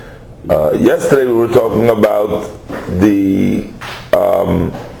 Yesterday we were talking about the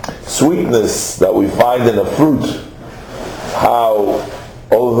sweetness that we find in a fruit, how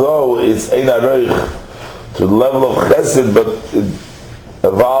although it's ein areich to the level of chesed, but it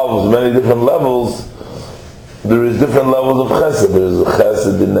evolves many different levels, there is different levels of chesed. There is a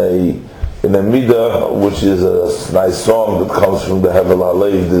chesed in a midah, which is a nice song that comes from the hevel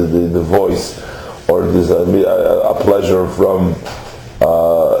halev, the voice, or there's a pleasure from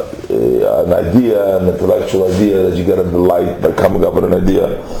an idea, an intellectual idea, that you get a delight by coming up with an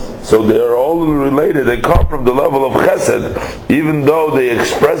idea. So they are all related. They come from the level of chesed, even though they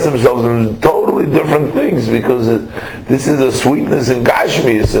express themselves in totally different things, because this is a sweetness in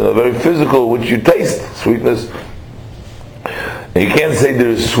gashmi, it's a very physical, which you taste, sweetness. And you can't say there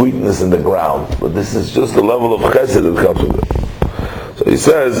is sweetness in the ground, but this is just the level of chesed that comes with it. So he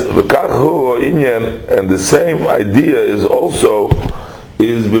says, v'kachu inyan, and the same idea is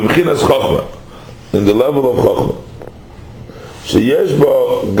b'bchinas chokhmah, in the level of chokhmah. Sheyesh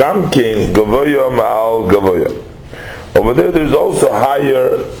bo gamkin gavoya ma'al gavoya. Over there's also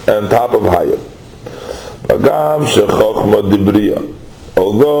higher and top of higher. V'gam shechokhmah dibriya.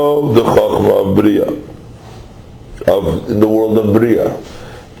 Although the chokhmah of briya, in the world of briya,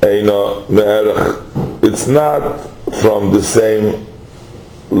 eina me'erach, it's not from the same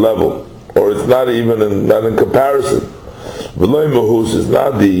level, or it's not even not in comparison. V'loy mahus is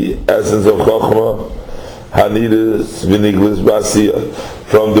not the essence of chokhmah, hanidus v'niglis b'asiyah,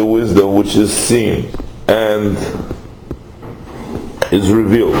 from the wisdom which is seen and is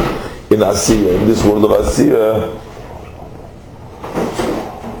revealed in asiyah, in this world of asiyah.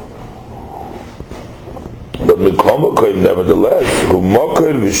 But mikomakoy, nevertheless,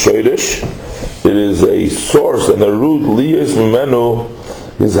 humokoy v'shoyrish, it is a source and a root, liyas mimenu,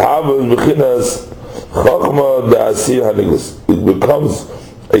 his havas b'chinas chachma da'asiyah haniglis. It becomes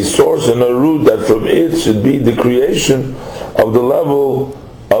a source and a root that from it should be the creation of the level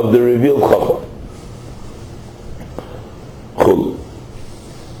of the revealed chachma.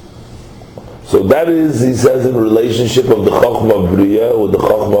 So that is, he says, in relationship of the chachma of briya with the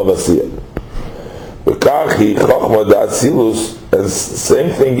chachma of asiyah. V'kachi chachma da'atzilus, and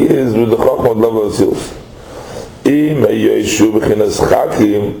same thing is with the chachma level of atzilus. Im ha'yoshu b'chinas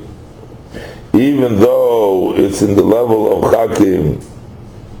chakim, even though it's in the level of chakim,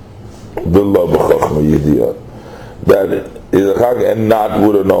 billah b'chachma yidiyah, that is a chachim and not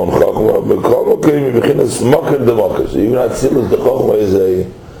with a known chachma. V'kol mokim b'chinas makar d'makar. So even atzilus, the chachma is a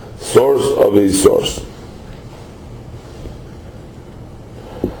source of a source.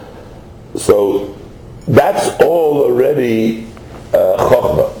 So that's all already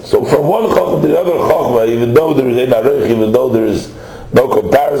chachma. So from one chachma to the other chachma, even though there is ein arech, even though there is no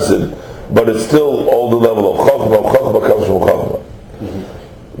comparison, but it's still all the level of chachma. Chachma comes from chachma.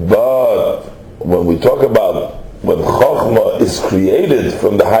 Mm-hmm. But when we talk about when chachma is created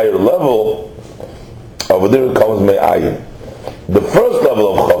from the higher level, over there it comes me'ayin. The first level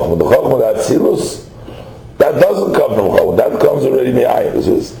of chachma, the chachma that atzilus, that doesn't come from chachma. That comes already me'ayin. This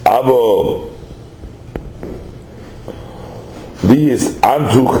is abo. These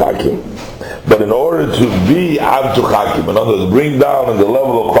antu chakim. But in order to be antu chakim, in other words, bring down in the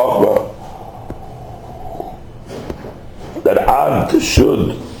level of chachma, that ant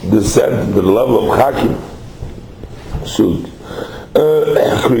should descend to the level of chakim, should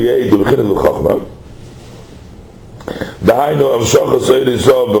create the beginning of chachma. That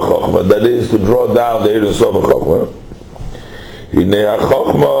is to draw down the Eir Sof of Chachma. Hinei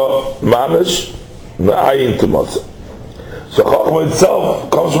HaChochma Mamish Me'ayin T'motza. So Chochma itself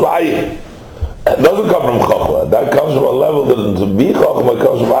comes from Ayin. It doesn't come from Chochma. That comes from a level that to be Chochma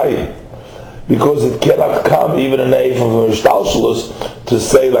comes from Ayin. Because it cannot come even in a Eif of Mishtalshalus to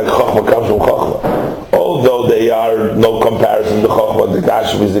say like Chochma comes from Chochma. Although they are no comparison to Chochma, the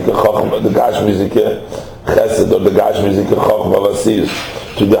Gash Mizika Chochma, the Gash Mizika Chesed, or the Gash Mizika Chochma Vasis,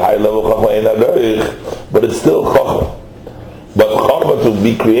 to the high level Chochma Ein HaDoich, but it's still Chochma. But Chochma to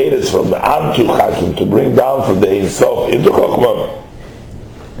be created from the Antu Chakim, to bring down from the Ein Sof into Chochma,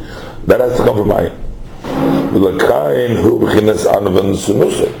 that has to come from Ayin. V'lakayin hu b'chinas anvan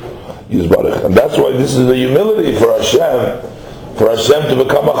sunusah. And that's why this is a humility for Hashem to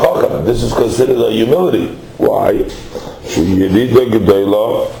become a Chacham. This is considered a humility. Why? The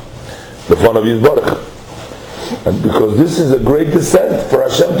fun of Yisbarach. And because this is a great descent for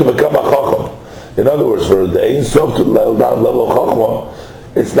Hashem to become a Chacham. In other words, for the Ein Sof to level down level of Chachma,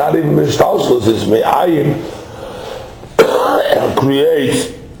 it's not even Mishtalshlus, it's Me'ayin, and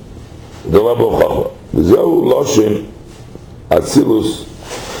creates the level of Chachma. Zehu Loshin Atzilus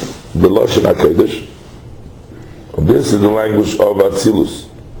the Lashon HaKodesh. This is the language of Atzilus.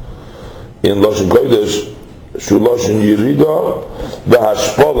 In Lashon Kodesh, Shu Lashon Yerida, the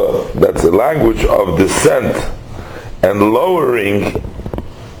Hashpola, that's the language of descent and lowering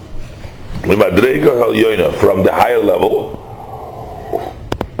from the higher level.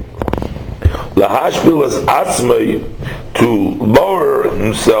 The Hashpil is Atzmei, to lower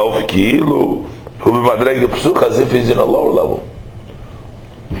himself, Ki'ilu, who b'madrega Psuch, as if he's in a lower level.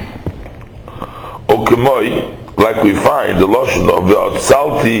 Like we find the Lashon of the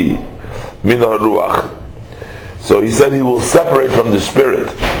Atzalti Min HaRuach. So he said he will separate from the spirit.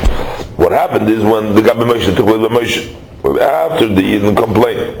 What happened is when the Gabi Moshe took away the Moshe, after the Yidden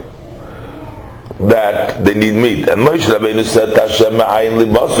complained that they need meat, and Moshe Rabbeinu said, Tashem ma'ayin li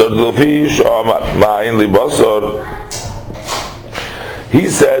basar, l'fi sh'amar ma'ayin li basar. He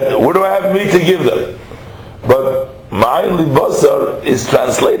said, where do I have meat to give them? But ma'ayin li basar is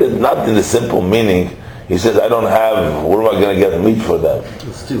translated not in the simple meaning. He says, I don't have, where am I going to get meat for them?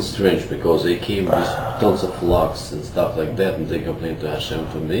 It's still strange because they came with tons of flocks and stuff like that, and they complained to Hashem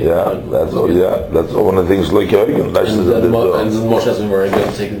for me. That's one of the things like Yogan. And Moshe says, where are you going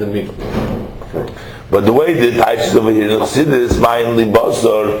to take the meat from? But the way the Taish over here in Chassidus, mainly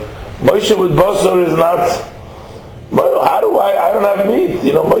Basar, Moshe with Basar is not, how do I don't have meat.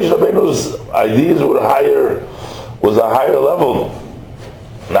 You know, Moshe Rabbeinu's ideas was a higher level.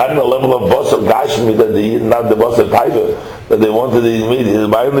 Not in the level of Basar Gashmi, not the Basar Taiva, that they wanted to eat meat. His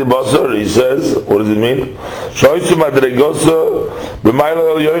mainly Basar, he says, what does it mean? Shoytsu Madregosa b'mayla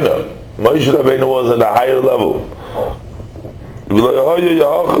el yoina. Moshe Rabbeinu was at a higher level.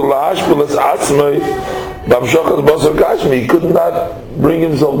 He could not bring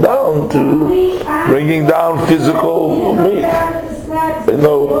himself down to bringing down physical meat. You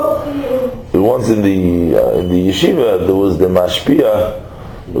know, once in the yeshiva there was the mashpia,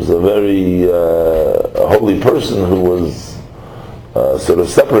 was a very holy person who was sort of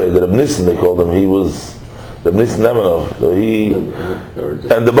separated. Reb Nissen, they called him. He was Reb Nissen Nemanov. So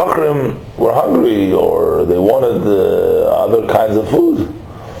and the Bachrim were hungry, or they wanted other kinds of food,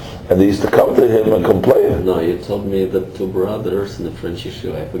 and they used to come to him and complain. No, you told me that two brothers in the French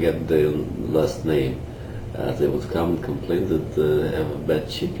issue, I forget the last name, they would come and complain that they have a bad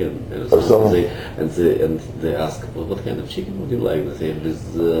chicken, and they ask, well, what kind of chicken would you like? They say, this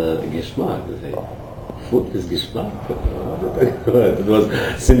Geschmack. They say, food is Geschmack. It was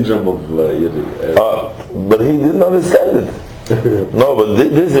syndrome of but he didn't understand it. No, but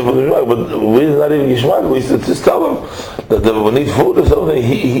this is Geschmack. But we not even Geschmack. We used to just tell him that when we need food or something,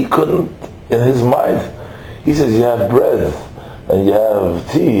 he couldn't, in his mind, he says, you have bread, and you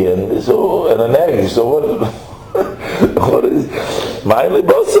have tea, and an egg. So what is Ma'ayin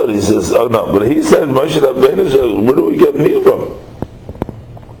Basar? He says, oh no. But he said, Moshe Rabbeinu said, where do we get meat from?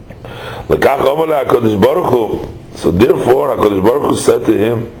 So therefore, HaKadosh Baruch Hu said to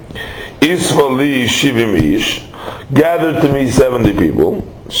him, Isfali Shivim Ish, gather to me 70 people.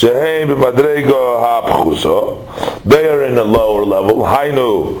 Sheheim b'madrega ha'pchusa. They are in a lower level.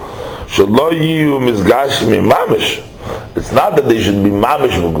 Hainu shelo yiyu mizgashmi mamish. It's not that they should be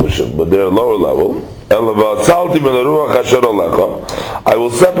mamish mugusha, but they're lower level. I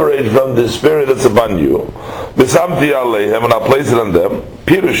will separate from the spirit that's upon you. V'samti aleihem, and I'll place it on them.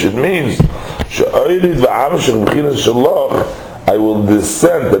 Pirush, it means I will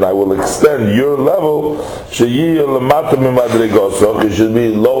descend and I will extend your level. It should be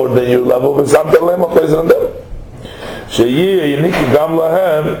lower than your level. V'samti aleihem, I'll place it on them.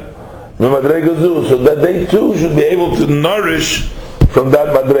 so that they too should be able to nourish from that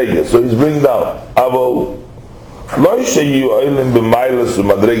madrega. So he's bringing down Avo. But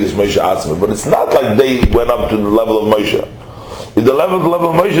it's not like they went up to the level of Moshe. If the level of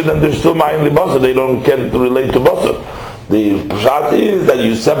Moshe, then they're still ma'in libasa. They can't relate to basa. The pshat is that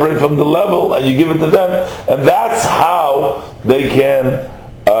you separate from the level and you give it to them, and that's how they can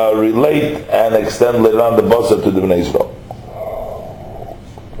relate and extend later on the basa to the Bnei Israel.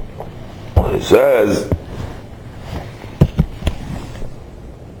 He says,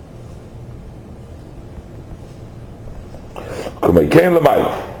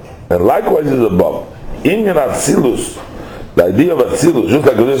 and likewise is above. Inyan Atzilus, the idea of Atzilus, just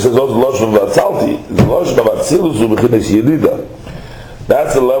like this says also Loshen of Atzalti, the Loshen of Atzilus u'b'chines Yerida.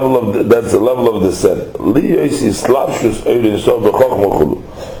 That's the level of descent. Liyos is Slavshus Eirin Sof b'chochma chulu,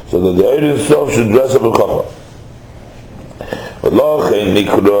 so that the Eirin Sof should dress up in chochma. V'lochein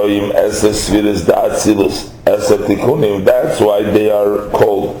nikroim eser sfiris da Atzilus eser tikunim. That's why they are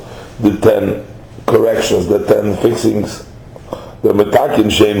called the 10 corrections, the 10 fixings. The metakin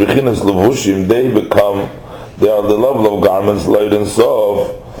shein b'chinas levushim, they are the level of garments laid in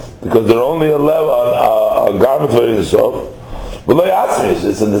sof, because they're only a garment for in sof. But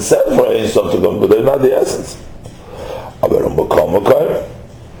it's in the sense for in sof to come, but they're not the essence.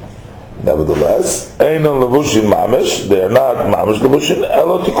 Nevertheless, ein levushim mamish, they are not mamish levushim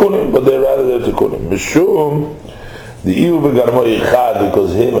elo tikunim, but they're rather their tikunim. Mishum the iu b'garmo yichad,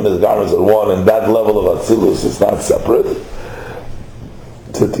 because him and his garments are one, and that level of atzilus is not separate.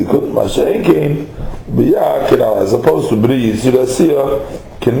 As opposed to Bri Yisir Asiya,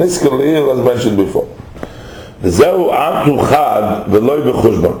 Keniskel Leil, as mentioned before. This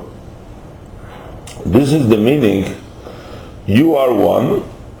is the meaning, you are one,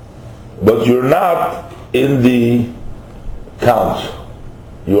 but you're not in the count.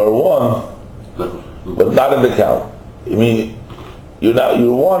 You are one, but not in the count. I mean, you're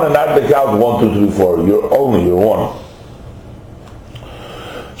one and not in the count 1, 2, 3, 4. You're one.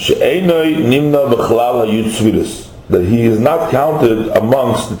 That he is not counted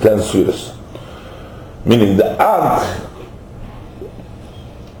amongst the 10 sfiras. Meaning the Ant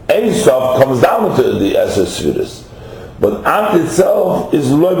Esav comes down into the Eser sfiras. But Ant itself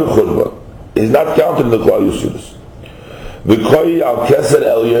is loy b'churban. He's not counted in the Klal Yisfiras. V'koi al keser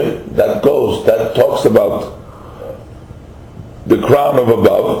elyon, that talks about the crown of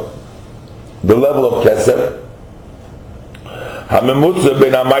above, the level of keser,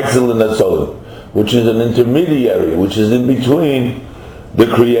 which is an intermediary, which is in between the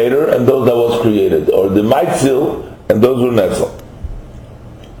creator and those that was created, or the maitzil and those who netzel.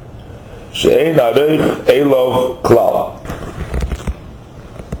 She'ein arech elov klal,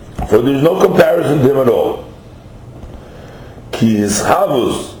 for there is no comparison to him at all. Ki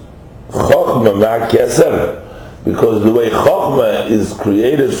yishavus chochma ma'keser, because the way chochma is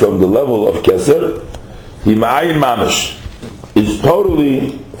created from the level of keser, hi ma'ayin mamish, is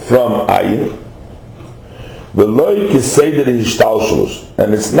totally from ayin. The loik is say that hishtalshlus,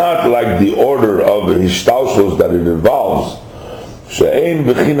 and it's not like the order of hishtalshlus that it involves. She'ein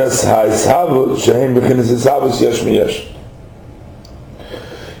b'chinas ha'ishavus, she'ein b'chinas ha'ishavus yesh miyesh.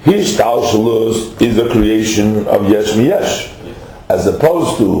 Hishtalshlus is a creation of yesh miyesh, as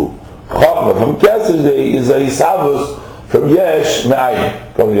opposed to chokmah from keser is a hishavus from yesh me'ayin,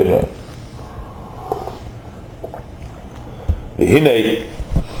 from yesh. Hinei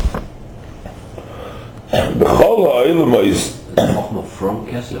b'chol ha'ilmos Chochmah from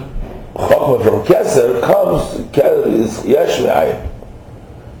Keser? Chochmah from Keser comes is yesh me'ayin,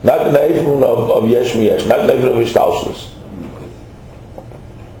 not an eifun of yesh miyesh, not an eifun of hishtalshlus.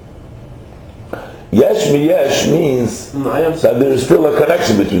 Yesh miyesh means that there is still a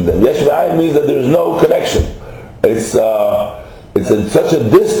connection between them. Yesh me'ayin means that there is no connection. It's in such a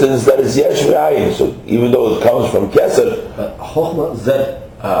distance that it's yesh me'ayin. So even though it comes from Keser, Chochmah that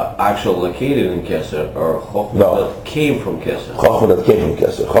actually located in Keser, or Chochmah that came from Keser? Chochmah that came from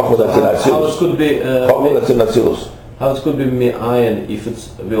Keser. Chochmah that's in Atzilus. How it could be? Chochmah that's in Atzilus. How it could be me'ayin if it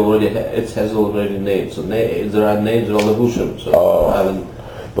has already names? So there are names on the Levushim. So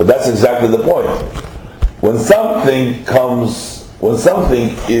but that's exactly the point. When something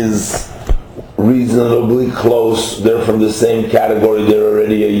is reasonably close, they're from the same category, they're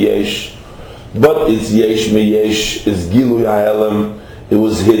already a yesh, but it's yesh miyesh, it's gilui ha'elam, it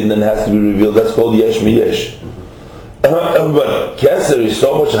was hidden and has to be revealed, that's called yesh miyesh. But Keser is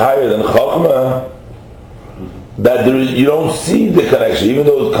so much higher than Chochmah that you don't see the connection, even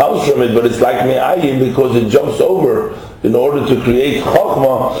though it comes from it, but it's like me'ayin because it jumps over in order to create Chochmah.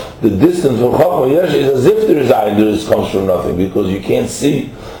 Chokhmah, the distance from Chokhmah Yesh is as if there is Ayin, there comes from nothing, because you can't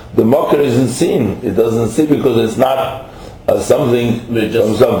see. The Makar isn't seen. It doesn't see because it's not something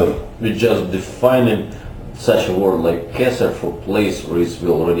from something. We're just defining such a word like Keser for place where we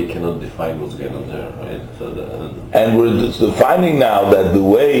already cannot define what's going on there, right? So and we're defining now that the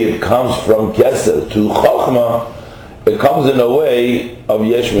way it comes from Keser to Chokhmah, it comes in a way of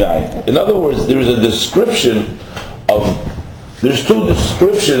Yesh Me'ayin. In other words, there's a description there's two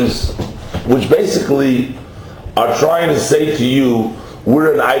descriptions which basically are trying to say to you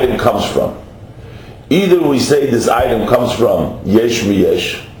where an item comes from. Either we say this item comes from Yesh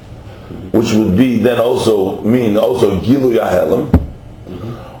Me'yesh, which would be then also Gilu Yahelim,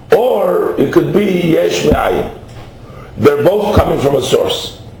 or it could be Yesh Me'ayin. They're both coming from a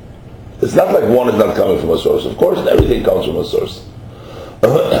source. It's not like one is not coming from a source. Of course, everything comes from a source.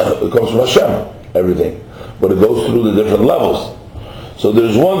 It comes from Hashem, everything. But it goes through the different levels. So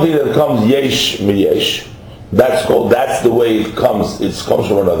there's one thing that comes Yesh Me'yesh. That's the way it comes. It comes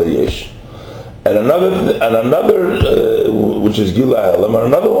from another Yesh. And another, which is Gila Elam, and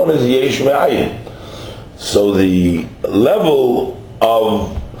another one is Yesh Me'ayin. So the level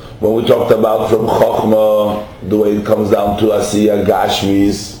of, when we talked about from Chokhmah, the way it comes down to Asiya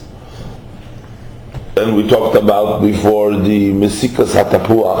Gashmis, and we talked about before the Mesikas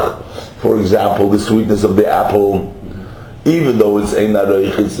HaTapuach, for example, the sweetness of the apple, even though it's Ein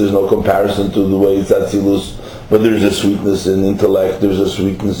Aroichitz, there's no comparison to the way it's Atzilus, but there's a sweetness in intellect, there's a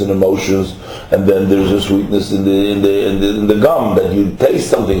sweetness in emotions, and then there's a sweetness in the gum, that you taste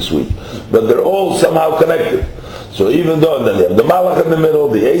something sweet. But they're all somehow connected. So even though, and then you have the Malach in the middle,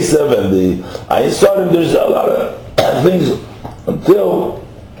 the Esav and the Ayin Sorim, there's a lot of things until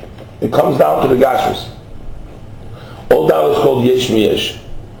it comes down to the Gashmis. All that is called Yesh Me'yesh.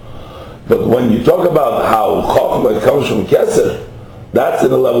 But when you talk about how Chokhmah comes from Keser, that's in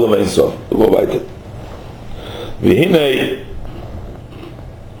the level of Ein Sof. Go back it. V'hinei,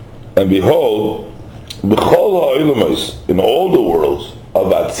 and behold, b'chol ha'olamos, in all the worlds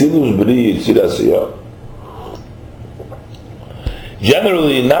of Atzilus B'ri Yitzir Asiyah.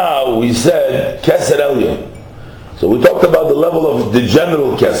 Generally now we said Keser Elyon. So we talked about the level of the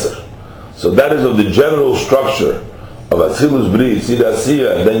general Keser. So that is of the general structure of Atzilus B'ri Yitzir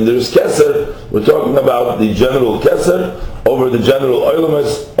Asiyah. And then there's Keser. We're talking about the general Keser over the general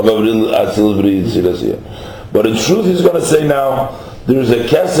Oilamos of Atzilus B'ri Yitzir Asiyah. But in truth, he's going to say now, there's a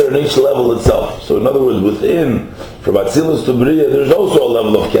Keser in each level itself. So in other words, within, from Atzilus to Bria, there's also a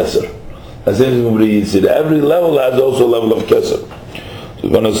level of Keser. As in Bria Yitzir, every level has also a level of Keser. So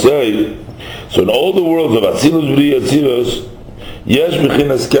he's going to say, so in all the worlds of Atzilus, Bria, Yitzirus, Yesh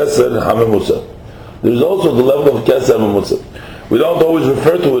B'chinas Keser HaMemutza. There's also the level of Keser HaMemutza. We don't always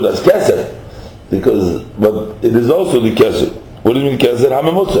refer to it as Keser, but it is also the Keser. What do you mean Keser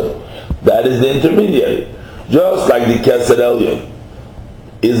HaMemutza? That is the intermediary. Just like the Keser Elyon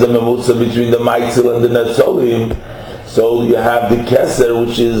is a memutza between the Maitzil and the Netzolim, so you have the Keser,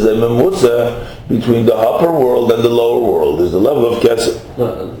 which is a memutza between the upper world and the lower world. There's a level of Keser.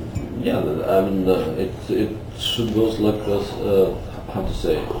 It should go like this, how to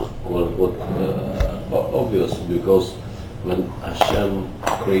say, obvious, because when Hashem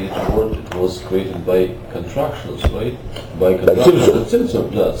created the world, it was created by contractions, right? By contractions,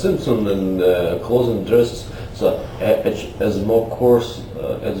 Simpson and clothes and dresses. So as more coarse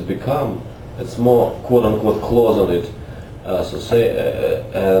it's become, it's more quote unquote clothes on it.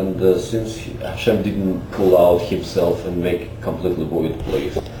 Since Hashem didn't pull out himself and make completely void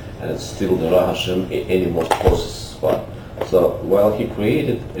place, and it's still there are Hashem any more coarse spot. So while he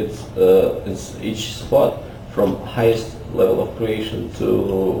created it's each spot from highest level of creation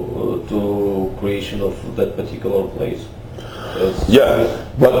to creation of that particular place.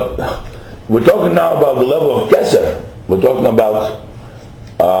 But we're talking now about the level of Keser. We're talking about,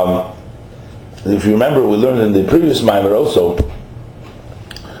 if you remember, we learned in the previous Maimer also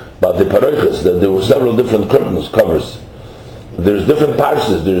about the Paroiches, that there were several different curtains, covers. There's different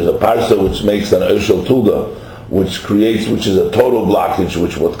parshas. There's a parsha which makes an Ershel Tuga, which is a total blockage,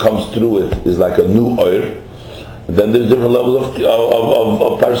 which what comes through it is like a new oil. Then there's different levels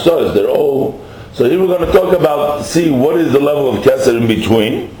of parshas. They're all. So here we're going to talk about, see what is the level of Keser in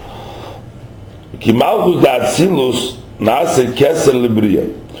between. Ki Malchus da Atzilus naase Keser Libriya.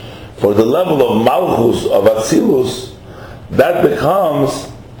 For the level of Malchus of Atzilus, that becomes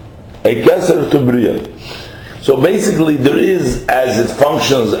a Keser to Bria. So basically there is, as it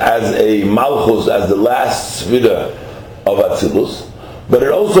functions as a Malchus, as the last Sfira of Atzilus, but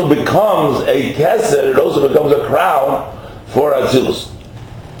it also becomes a Keser, it also becomes a crown for Atzilus,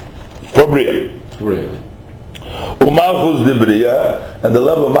 for Bria. Umalchus de Bria, and the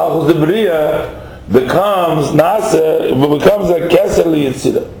level of Malchus de Bria becomes a Keser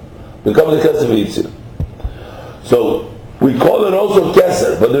Yitzira. Becomes a Keser Yitzira. So we call it also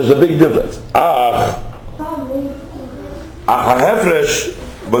Keser, but there's a big difference. Hefresh,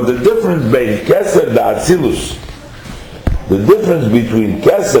 but the difference between Keser da Atzilus, the difference between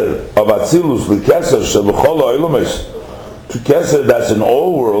Keser of Atzilus with Keser Shabachol Oilumesh to Keser that's in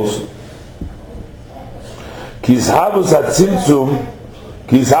all worlds, Kishavus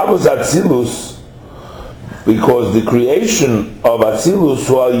Atzilus, because the creation of Atzilus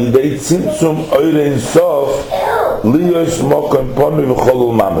while Yidei Tzimtzum Oirein Sof Liyos Mokan Ponu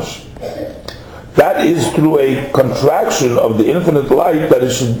V'cholul Mamash. That is through a contraction of the infinite light that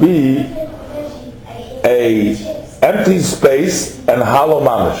it should be a empty space and hollow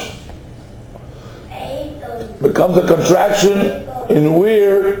mamash. Becomes a contraction in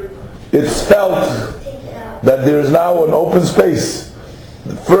where it's felt that there is now an open space.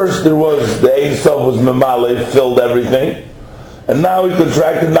 First there was the Ein Sof was memale, filled everything, and now he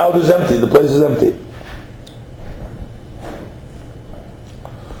contracted, now it is empty, the place is empty.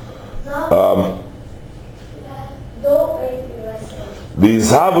 The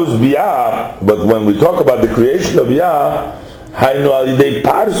Ishavus Biyah, but when we talk about the creation of Biyah, Hainu alidei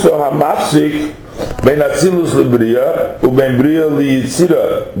parso hamafsik ben Atzilus leBriya uben Briya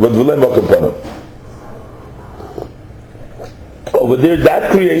liyitzira v'dvulei mokaponim. Over there,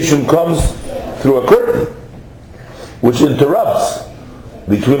 that creation comes through a curtain, which interrupts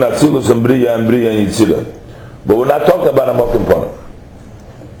between Atzilus and Briya and Yitzira. But we're not talking about a mokaponim.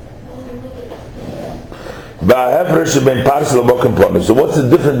 So what's the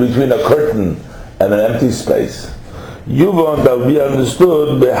difference between a curtain and an empty space? Yuvon that we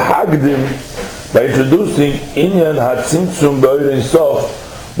understood by introducing Inyan Hatzimtzum B'Oirein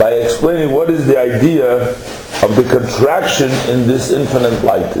Sof, by explaining what is the idea of the contraction in this infinite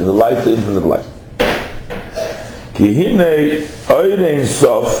light, in the light of infinite light. Kihine Oirein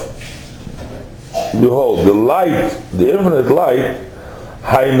Sof, behold, the light, the infinite light,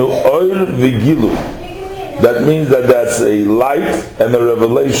 Hainu Oir Vigilu. That means that that's a light and a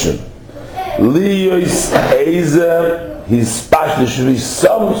revelation. Liyos Eiza, there should be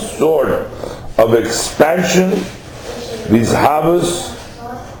some sort of expansion, these havas,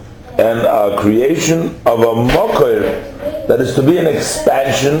 and a creation of a mokir, that is to be an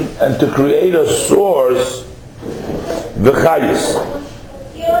expansion and to create a source, v'chayis.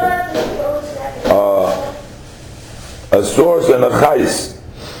 A source and a chayis.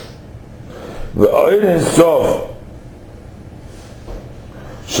 The Oirein Sof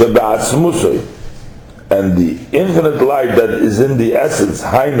Sheba'atzmusoi, and the infinite light that is in the essence,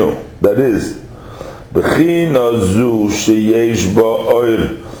 Hainu, that is B'china zu sheyesh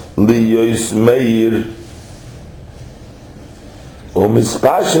ba'oir liyos meir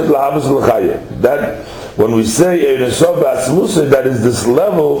u'mispashet la'avos l'chaya. That when we say Oirein Sof Ba'atzmusoi, that is this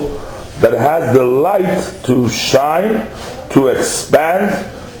level that has the light to shine, to expand,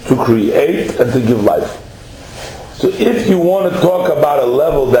 to create, and to give life. So if you want to talk about a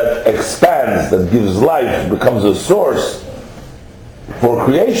level that expands, that gives life, becomes a source for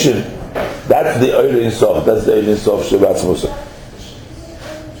creation, that's the Oirein Sof, that's the Oirein Sof Sheba'atzmusoi.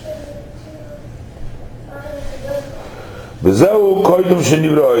 V'zehu koydum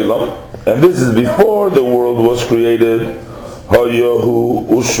shenivra olam, and this is before the world was created. Hayahu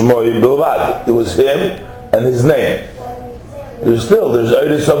ushmoi bilvad, it was him and his name. There's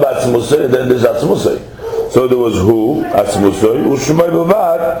Oirein Sof Atzmusoi, then there's Atzmusoi. So there was Hu, Atzmusoi, Ushmoi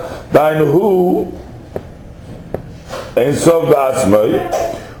B'vad, Dainu Hu, Ein Sof B'Atzmoi.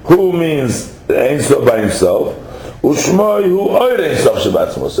 Hu means Ein Sof by himself. Ushmoi Hu Oirein Sof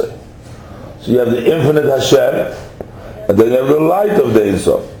Sheba'atzmusoi. So you have the infinite Hashem, and then you have the light of the Ein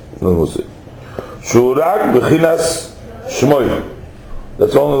Sof. Shurak B'chinas Shmoi.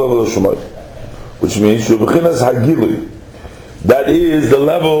 That's only the level of Shmoi. Which means Shu B'chinas Hagilui. That is the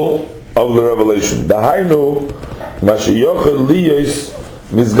level of the revelation. Dahainu Mashiyochel Liyos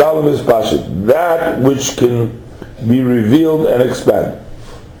Mizgalim Mispashit. That which can be revealed and expand.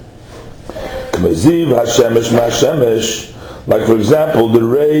 K'meziv Hashemesh Ma'Shemesh. Like for example, the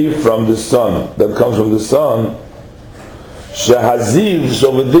ray from the sun, that comes from the sun. Shehaziv,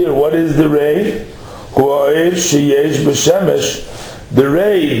 so over there, what is the ray? Hu'o'er Sheyesh B'Shemesh. The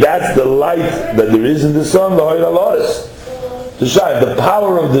ray, that's the light that there is in the sun, the Ho'er Aloris. To shine, the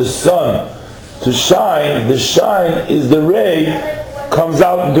power of the sun to shine, the shine is the ray comes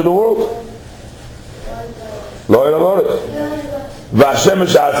out into the world. What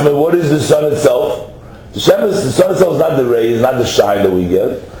is the sun itself? The sun itself is not the ray, is not the shine that we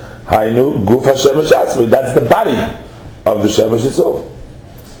get. Hainu guf hashemesh atzmi. That's the body of the shemesh itself.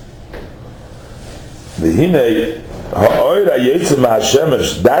 V'hinei ha'oir ha'yetzim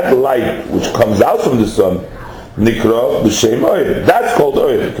ha'shemesh, that light which comes out from the sun, nikra b'shem oir. That's called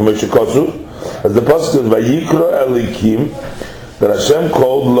oir. K'moshe kosru, as the pasuk says, vayikra elikim, that Hashem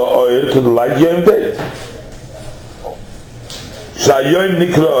called la'oir to the light yom day. Sha'yom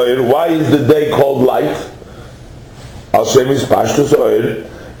nikra oir. Why is the day called light? Al shem is pashtus oir.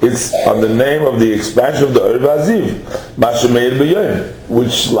 It's on the name of the expansion of the oir v'aziv, mashemeir b'yom,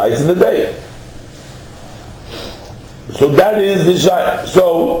 which lights in the day. So that is the shine.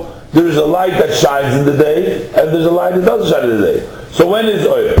 So there is a light that shines in the day, and there's a light that doesn't shine in the day. So when is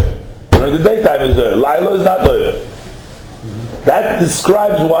oir? During the daytime is oir. Laila is not oir. That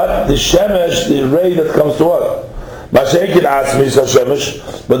describes what? The shemesh, the ray that comes to us. Mashenkin asmi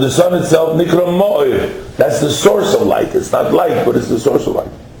shemesh, but the sun itself, nikra mo'ir. That's the source of light. It's not light, but it's the source of light.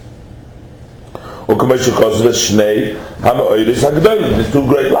 There's two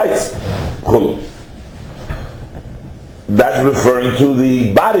great lights. That's referring to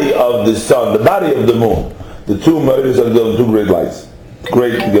the body of the sun, the body of the moon. The two mo'ires are the two great lights.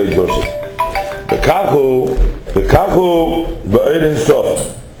 Great sources. The kachu ba'ir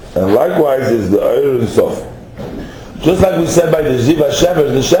sof, and likewise is the oir sof. Just like we said by the ziva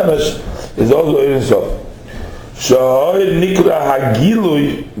shemesh, the shemesh is also oir sof. Sha'oir nikra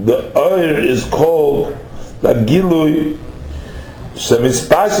hagilui, the oir is called the gilui.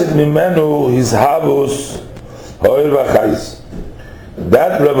 Shemispashet mimenu his havus oir v'chais.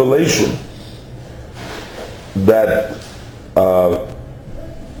 That revelation that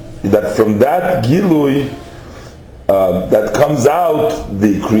from that gilui that comes out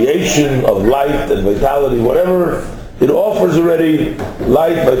the creation of light and vitality, whatever it offers already,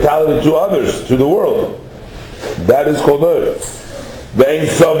 light, vitality to others, to the world. That is called oir. Ve'ein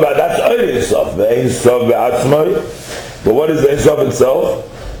sof, that's oir sof. Ve'ein sof ve'atzmai. But what is the Ein Sof itself?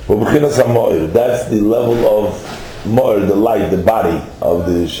 That's the level of mo'ir, the light, the body of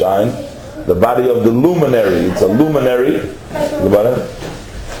the shine, the body of the luminary. It's a luminary.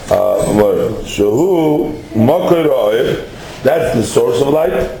 Shehu makir oir, that's the source of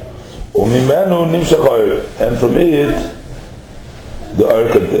light. Umimenu nimshach oir, and from it the oir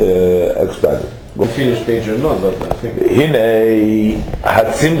could expand. We finished page or not, but I think. Hinei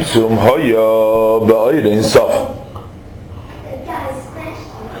hatzimtzum hoya be'oir Ein Sof.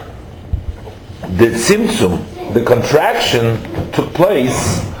 The tzimtzum, the contraction, took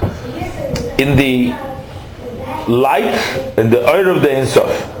place in the light, in the oir of the Ein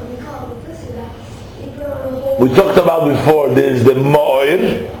Sof. We talked about before, there is the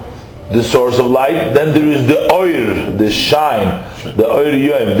ma'oir, the source of light, then there is the oir, the shine, the oir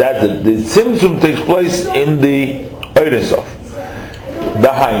yom. That's it. The tzimtzum takes place in the oir Ein Sof. The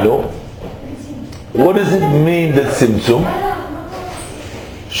hainu. What does it mean, the tzimtzum?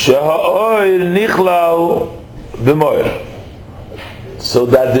 Sheha'oir nichlal b'moir. So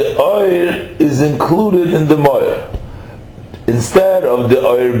that the oir is included in the moir. Instead of the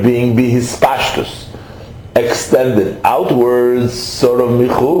oir being bihispashtus, extended outwards, sort of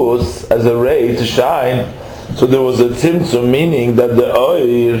michus, as a ray to shine. So there was a tzimtzum, meaning that the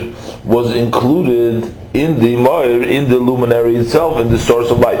oir was included in the moir, in the luminary itself, in the source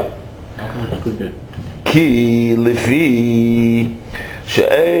of light. Ki lifi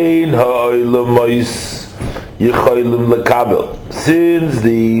she'ein ha'olam mois yichaylim lekabel. Since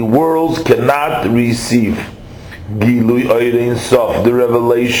the worlds cannot receive Gilui Oir Ein Sof, the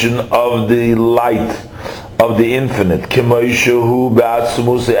revelation of the light of the infinite, K'moishehu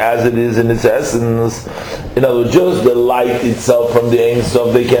be'atzmus, as it is in its essence. In other words, just the light itself from the Ein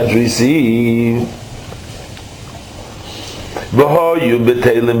Sof they can't receive. V'hoyu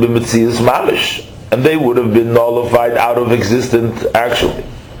b'teilim b'metzias mamish, and they would have been nullified out of existence actually.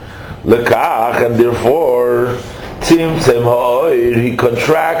 Lekach, and therefore Tzimtzem ha'oir, he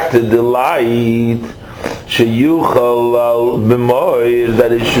contracted the light, sheyuchal al b'moir,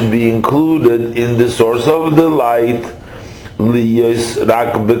 that it should be included in the source of the light, liyos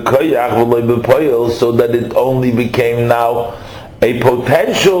rak b'koyach v'loy b'poyel, so that it only became now a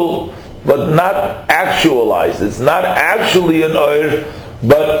potential, but not actualized. It's not actually an oir,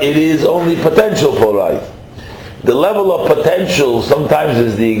 but it is only potential for light. The level of potential sometimes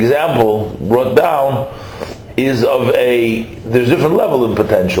is the example brought down is of there's different level in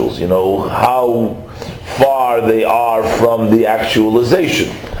potentials, how far they are from the actualization.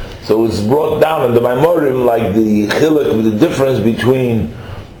 So it's brought down in the Maimorim like the chiluk, the difference between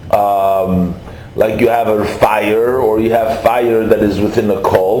like you have a fire, or you have fire that is within a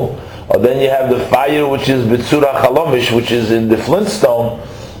coal, or then you have the fire which is b'tzura chalomish, which is in the flintstone,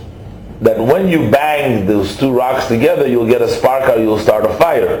 that when you bang those two rocks together, you'll get a spark or you'll start a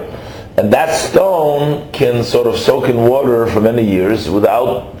fire. And that stone can sort of soak in water for many years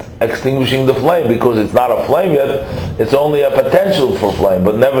without extinguishing the flame, because it's not a flame yet, it's only a potential for flame.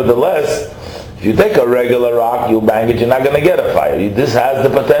 But nevertheless, if you take a regular rock, you bang it, you're not going to get a fire. This has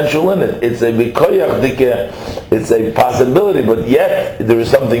the potential in it. It's a bikoyach dike, it's a possibility, but yet there is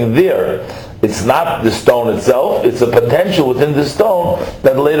something there. It's not the stone itself, it's a potential within the stone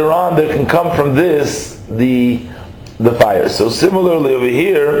that later on there can come from this the fire. So similarly over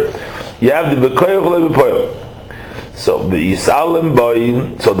here, you have the bikoyach lebipoyach. So the Yisalim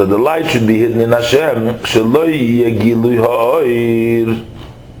boy, so that the light should be hidden in Hashem.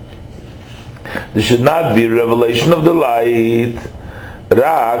 There should not be a revelation of the light.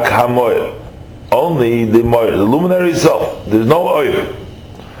 Rak hamoyer, only the moyer, the luminary itself. There's no oyer.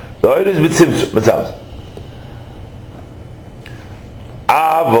 The oyer is b'tzimtzum.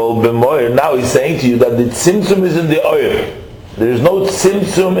 Avol b'moyer. Now he's saying to you that the tzimtzum is in the oyer. There's no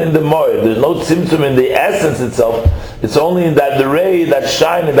tzimtzum in the moyer. There's no tzimtzum in the essence itself. It's only in that the ray, that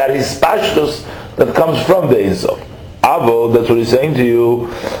shine, and that hispashtus that comes from the Ein Sof. Avo, that's what he's saying to you,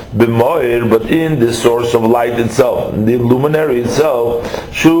 b'moyer, but in the source of light itself, the luminary itself,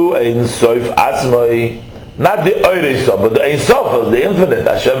 shu Ein Sof atzmai, not the Ein Sof, but the Ein Sof, the infinite,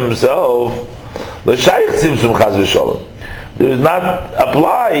 Hashem Himself, l'shayich tzimtzum chaz v'sholem. There does not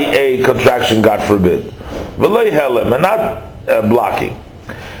apply a contraction, God forbid. V'loi helem, and not blocking.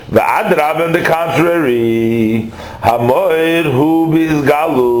 The adrab, on the contrary, hamoir hu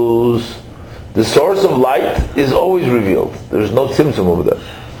bizgalus. The source of light is always revealed. There is no tzimtzum over there.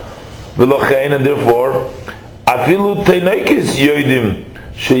 V'lochein, and therefore, afilu teinekis yoidim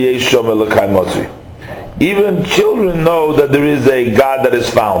sheyesh shom elokai motzi. Even children know that there is a God that is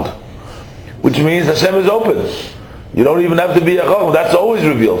found, which means Hashem is open. You don't even have to be a chacham. That's always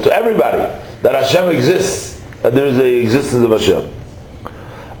revealed to everybody that Hashem exists. That there is the existence of Hashem.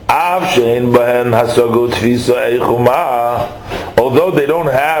 Although they don't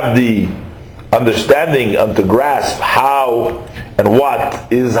have the understanding and to grasp how and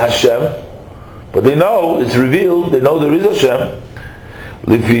what is Hashem, but they know it's revealed, they know there is Hashem.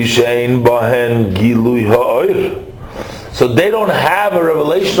 So they don't have a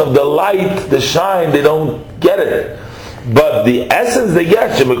revelation of the light, the shine, they don't get it. But the essence they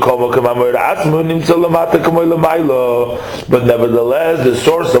get, but nevertheless, the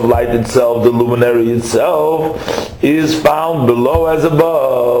source of light itself, the luminary itself, is found below as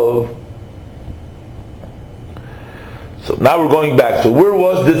above. So now we're going back. So where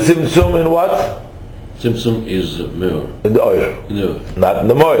was the tzimtzum in what? Tzimtzum is meor. In the oil. No. Not in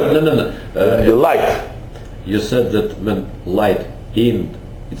the moil. No. The light. You said that when light in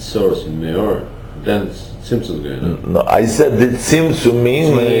its source in meor, then tzimtzum is going on. No, I said that tzimtzum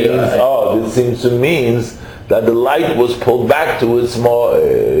means that the light was pulled back to its moir.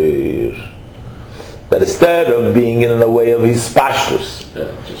 That instead of being in a way of hispashtus,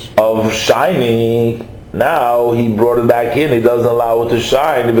 of shining, now he brought it back in. He doesn't allow it to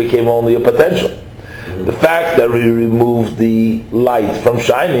shine. It became only a potential. Mm-hmm. The fact that he removed the light from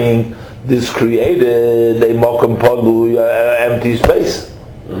shining, this created a mokum padu, empty space.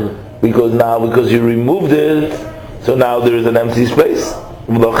 Mm-hmm. Because you removed it, so now there is an empty space.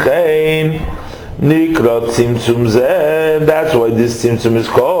 That's why this tzimtzum is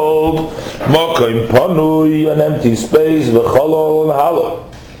called mokum panui, an empty space, v'cholol and hollow.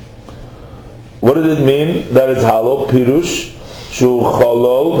 What does it mean that it's hollow? Pirush, shu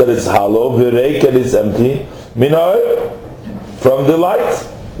cholol, that it's hollow, v'reik, and it's empty. Minor, from the light,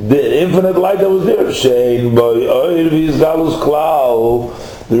 the infinite light that was there. Shein boy oir v'izgalus klal.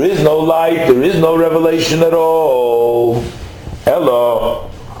 There is no light, there is no revelation at all. Hello.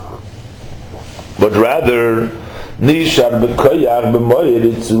 But rather, nishar b'koyach b'moyer,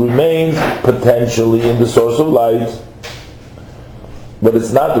 it remains potentially in the source of light, but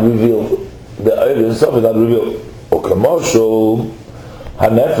it's not revealed. The oil itself is not revealed. Or commercial,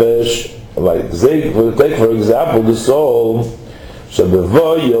 hanefesh, like take for example the soul. When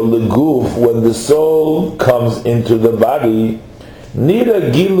the soul comes into the body,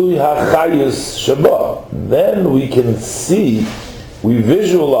 nira gilui hachayus shaba. Then we can see, we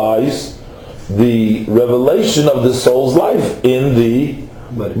visualize the revelation of the soul's life in the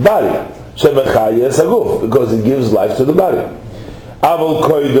body. Because it gives life to the body. Aval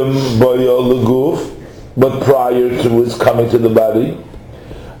koydem boyo leguf, but prior to its coming to the body,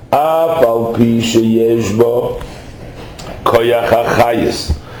 afal pi sheyesh bo koyach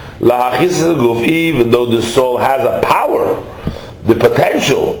hachayis lahachis leguf. Even though the soul has a power, the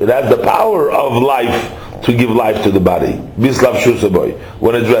potential, it has the power of life to give life to the body. Bislav shusaboy,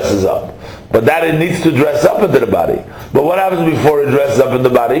 when it dresses up. But that it needs to dress up into the body. But what happens before it dresses up in the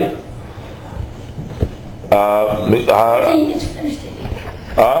body?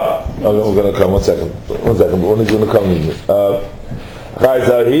 Okay, we're going to come. 1 second. When is going to come?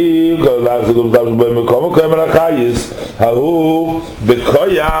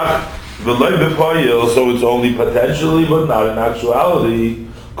 So it's only potentially, but not in actuality.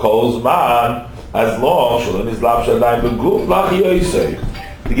 Calls man as long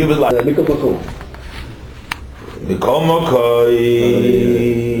to give it life.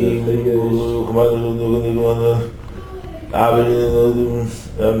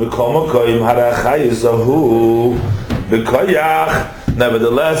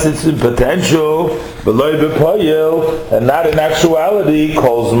 Nevertheless, it's in potential, and not in actuality.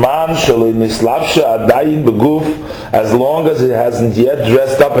 As long as it hasn't yet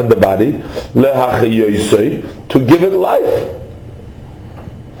dressed up in the body, to give it life.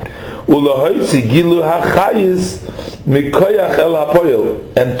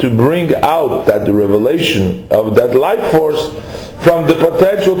 And to bring out that the revelation of that life force from the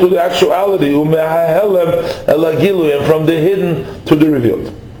potential to the actuality, and from the hidden to the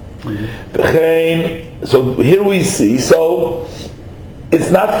revealed. So here we see, so it's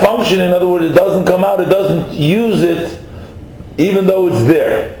not functioning, in other words, it doesn't come out, it doesn't use it, even though it's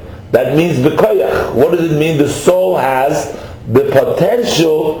there. That means b'koyach. What does it mean? The soul has the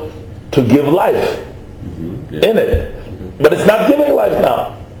potential to give life in it. But it's not giving life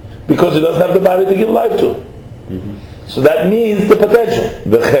now, because it doesn't have the body to give life to. So that means the potential.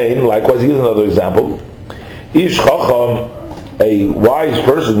 V'chein, likewise, here's another example. Ish chacham, a wise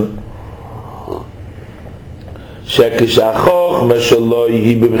person,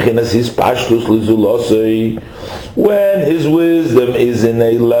 when his wisdom is in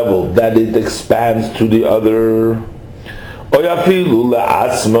a level that it expands to the other, or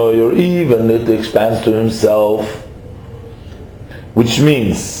even it expands to himself, which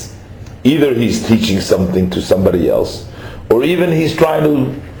means either he's teaching something to somebody else, or even he's trying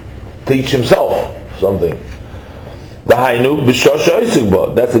to teach himself something. That's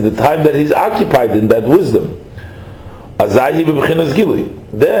at the time that he's occupied in that wisdom.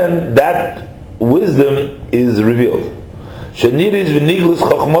 Then that wisdom is revealed. So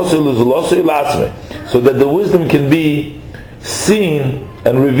that the wisdom can be seen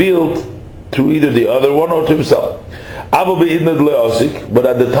and revealed to either the other one or to himself. But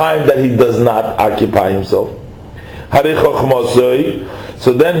at the time that he does not occupy himself,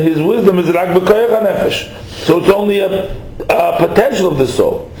 so then his wisdom is rak b'koyach hanefesh. So it's only a potential of the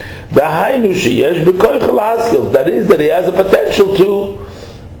soul. That is, that he has a potential to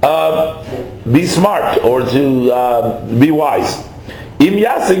be smart or to be wise. If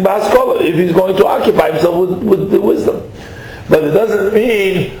he's going to occupy himself with the wisdom. But it doesn't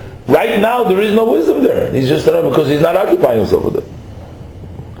mean right now there is no wisdom there. He's just there because he's not occupying himself with it.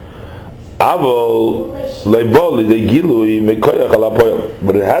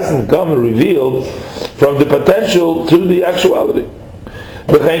 But it hasn't come revealed from the potential to the actuality.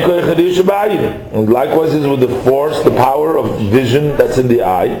 And likewise is with the force, the power of vision that's in the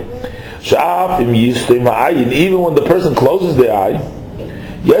eye. Even when the person closes the eye,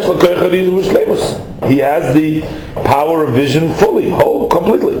 he has the power of vision fully, whole,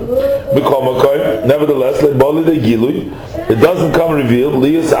 completely. Nevertheless, it doesn't come revealed,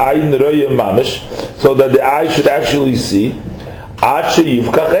 so that the eye should actually see, until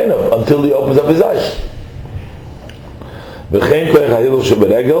he opens up his eyes. The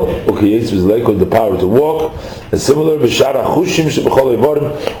power to walk, and similar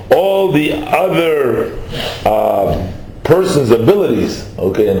all the other person's abilities,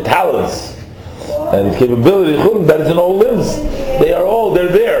 and talents and capabilities that is in all limbs. They're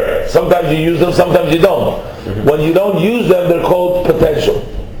there. Sometimes you use them, sometimes you don't. When you don't use them, they're called potential.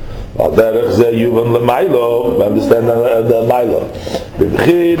 Understand the Milo. In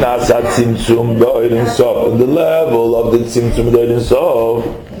the level of the Tzimtzum B'Oiden Sof,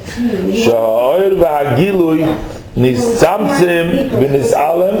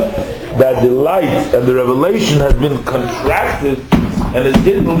 that the light and the revelation has been contracted and is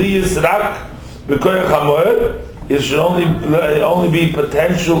hidden it should only be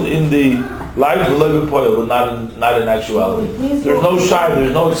potential in the light, but not in actuality. There's no shine,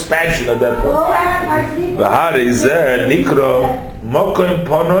 there's no expansion at that point.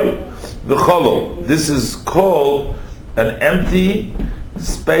 This is called an empty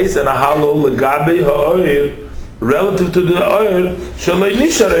space and a hollow relative to the oil.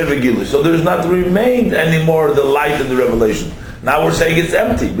 So there's not remained anymore the light and the revelation. Now we're saying it's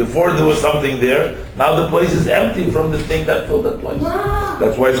empty. Before there was something there, now the place is empty from the thing that filled that place.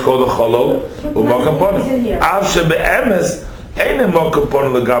 That's why it's called a cholo u'makom ponim. Av shebe'emes ein makom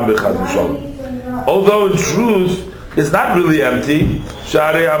ponim legamri chas v'sholom. Although in truth it's not really empty,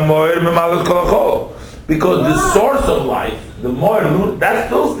 shari amoir memalas kol hachol, because the source of life, the moir, that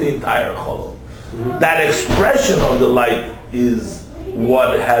fills the entire cholo. That expression of the light is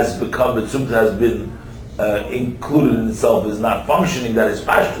what has become, the tzumta has been included in itself, is not functioning, that is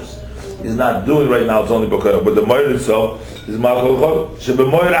pashtus, is not doing right now, it's only b'koyach, but the moir itself is ma'al kol hachol.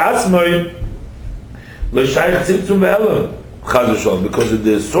 Shebemoir asmoi lo shayich tzimtzum ve'elam chas v'sholom, because of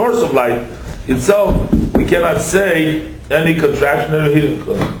the source of light itself, we cannot say any contraction or healing.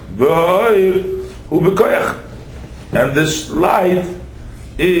 And this light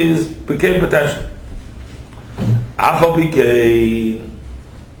became potential.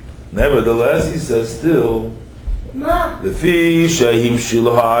 Nevertheless, he says still, the fish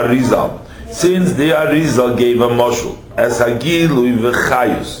Arizal, since the Arizal gave a moshul as Hagilui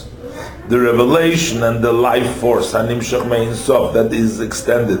v'chayus, the revelation and the life force hanimshach mein sof, that is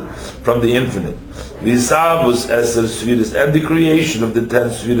extended from the infinite, v'isavus eser sfiris, and the creation of the 10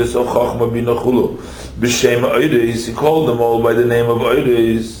 sfiris of chokhmah bina chulu b'shem oiris, he called them all by the name of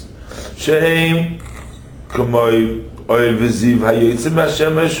oiris, shehem k'moy oir v'ziv hayotzim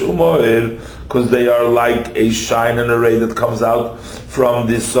hashemesh umoir, because they are like a shine and a ray that comes out from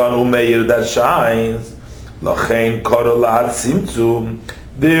the sun umeir that shines. Lachein koro lahat simtzum,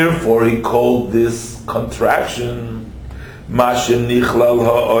 therefore he called this contraction Mashem nichlal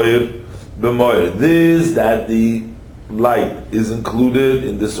ha'oir b'moir, this, that the light is included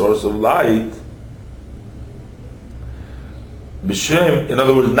in the source of light. B'shem, in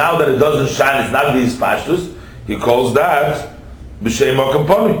other words, now that it doesn't shine, it's not these pashtus, he calls that b'shem makom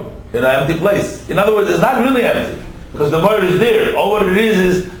ponim, in an empty place. In other words, it's not really empty, because the moir is there. All what it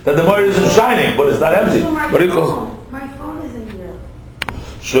is that the moir isn't shining, but it's not empty. But he calls, my phone is in here.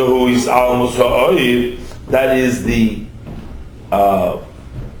 Shehu is almus ha'oir, that is the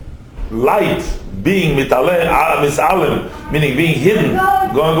light being misalim, meaning being hidden,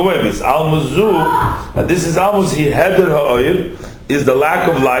 going away. Misalmuzu, and this is almost he heder ha'oir, is the lack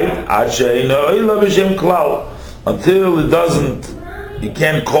of light, until it doesn't, you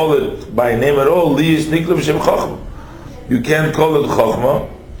can't call it by name at all. You can't call it chokhmah,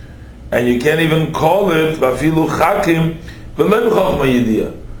 and you can't even call it vafilu chakim v'lo b'chokhmah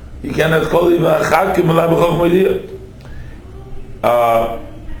yediyah. You cannot call it chakim v'lo b'chokhmah yediyah.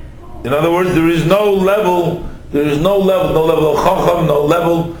 In other words, there is no level of chokhmah, no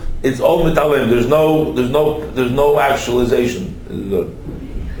level. It's all mitalem. There's no actualization.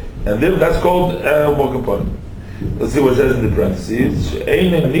 And then that's called makom ponim. Let's see what it says in the parentheses.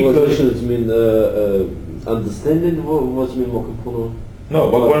 Actualization mean understanding what you mean makom ponim? No,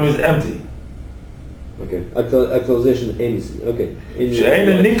 makom ponim is empty. Okay. Actualization is okay.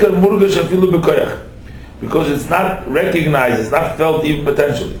 Because it's not recognized, it's not felt even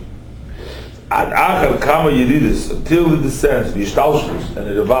potentially. Until it descends, and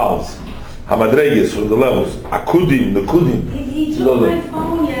it evolves. Hamadreges from the levels. Akudim, the kudim.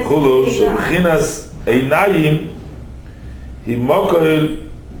 Chulush, b'chinas einayim, himokoil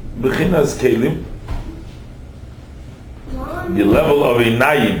b'chinas kelim. The level of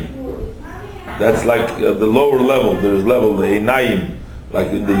einayim. That's like the lower level. There's level the einayim, like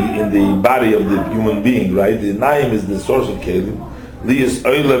in the body of the human being, right? The einayim is the source of kelim. Lias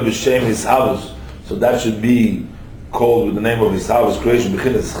oila b'shem hishavus. So that should be called with the name of hishavus creation.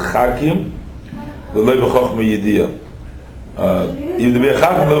 B'chinas chakim. The level chokhmah yediyah. Even to be a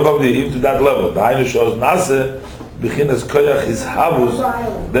chokhmah, even to that level. The Hainu shows nase b'chinas koyach hishavus.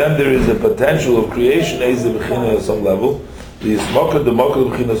 Then there is a potential of creation. Is the b'chinas at some level. The smoker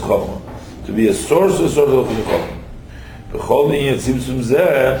b'chinas chokhmah. To be a source of chokhmah. B'chol inyan tzimtzum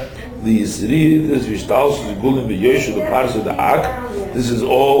zeh. The Yisri, this Vishtal, the Gulim, the Yeshu, the Parsa, the Ak, this is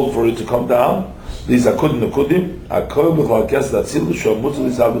all for it to come down. These are Kudim, the Kudim, Akoy, B'chal Kes, Latzil, Shomutz,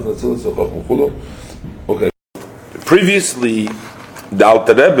 Lisabit, Latzil, Sochach, Mukhulo. Okay. Previously, the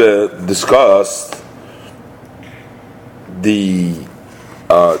Alter Rebbe discussed the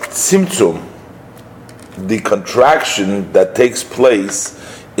Tzimtzum, the contraction that takes place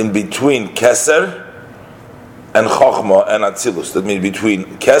in between Keser and Chokhmah and Atzilus. That means between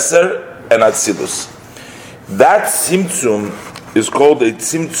Keser and Atzilus. That Tzimtzum is called a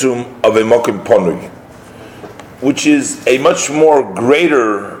Tzimtzum of a Makom Ponim, which is a much more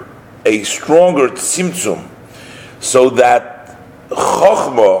greater, a stronger Tzimtzum, so that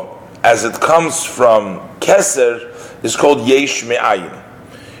Chokhmah, as it comes from Keser, is called Yesh Me'ayin,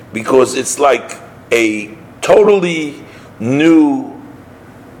 because it's like a totally new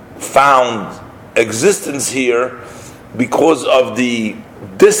found existence here because of the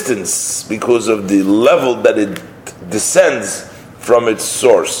distance, because of the level that it descends from its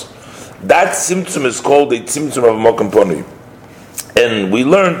source. That tzimtzum is called a tzimtzum of Mokum Ponui. And we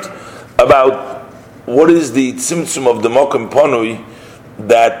learned about what is the tzimtzum of the Mokum Ponui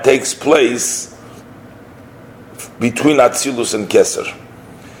that takes place between Atzilus and Keser.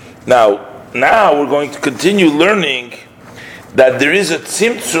 Now we're going to continue learning that there is a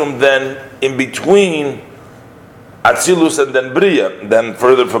tzimtzum then in between Atzilus and then Bria, then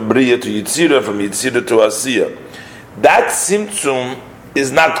further from Bria to Yitzira, from Yitzira to Asiya. That tzimtzum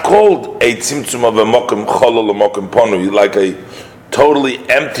is not called a tzimtzum of a mokum cholol or mokum ponui, like a totally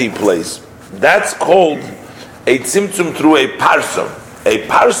empty place. That's called a tzimtzum through a parsa. A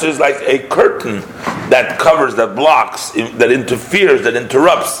parsa is like a curtain that covers, that blocks, that interferes, that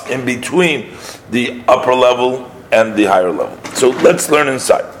interrupts in between the upper level and the higher level. So let's learn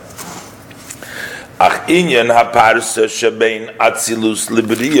inside. But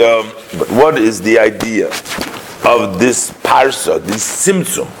what is the idea of this parsa, this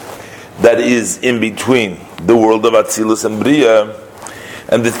tzimtzum that is in between the world of Atzilus and Bria?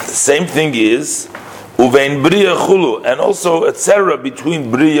 And the same thing is uvein Bria chulu, and also etc. between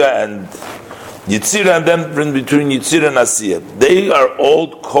Bria and Yitzira, and then between Yitzira and Asiya. They are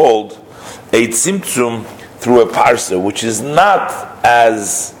all called a tzimtzum through a parsa, which is not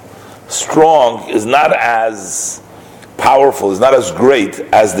as strong, is not as powerful, is not as great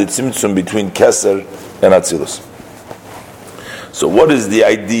as the tzimtzum between Keser and Atzilus. So what is the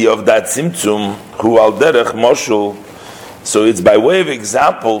idea of that tzimtzum? Hu al derech moshul. So it's by way of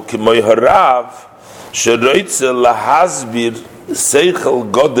example, k'moy harav sheroitze lahasbir seichel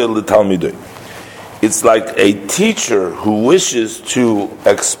godel l'talmidoi. It's like a teacher who wishes to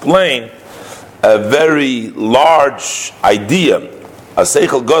explain a very large idea, a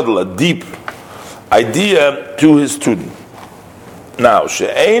seichel godel, a deep idea to his student. Now,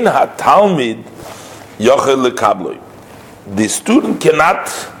 she'ein ha-talmid yochel l'kabloi. The student cannot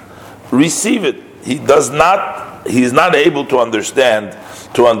receive it. He is not able to understand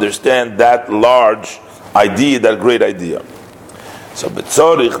that large idea, that great idea. So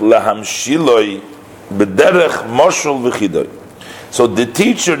betzorich lahamshiloi b'derech moshul v'chidoi. So the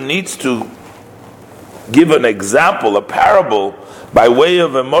teacher needs to give an example, a parable, by way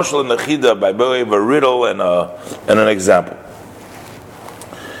of a moshul and a chida, by way of a riddle and an example.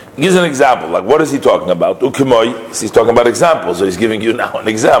 He gives an example, like what is he talking about? Ukimoy, he's talking about examples, so he's giving you now an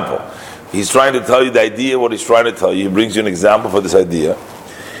example. He's trying to tell you the idea, what he's trying to tell you. He brings you an example for this idea.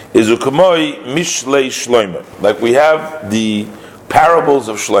 Is Ukimoy Mishlei Shloime. Like we have the parables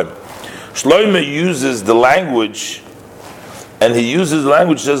of Shloime. Shloime uses the language, and he uses the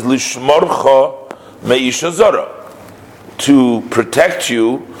language that says, Lishmorcha Meisha Zora, to protect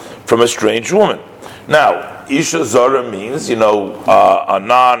you from a strange woman. Now, Isha Zora means, a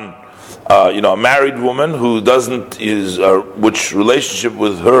married woman who which relationship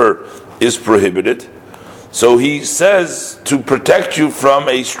with her is prohibited. So he says to protect you from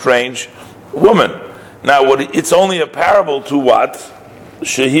a strange woman. Now, it's only a parable to what?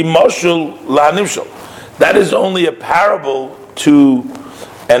 Shehi moshul la'animshal. That is only a parable to,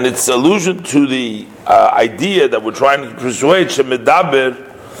 and it's allusion to the idea that we're trying to persuade Shemedaber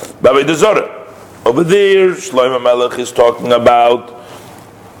Bavei Zora. Over there, Shlomo Melech is talking about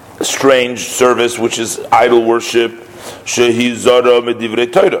strange service, which is idol worship, Shehi Zora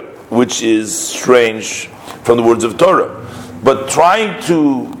Medivrei Torah, which is strange from the words of Torah. But trying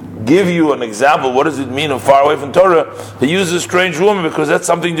to give you an example, what does it mean of far away from Torah? He uses strange woman because that's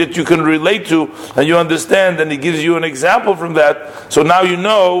something that you can relate to and you understand, and he gives you an example from that. So now you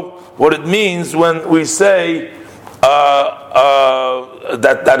know what it means when we say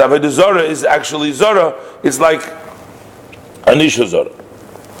that Avodah Zorah is actually Zorah. It's like Anisha Zorah.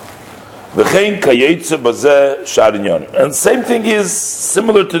 And same thing is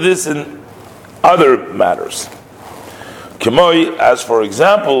similar to this in other matters. As for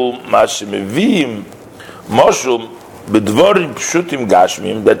example,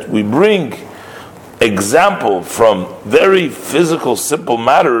 that we bring example from very physical, simple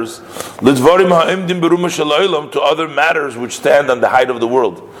matters to other matters which stand on the height of the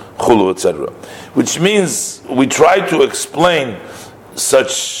world, etc. Which means we try to explain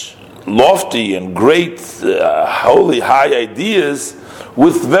such lofty and great, holy, high ideas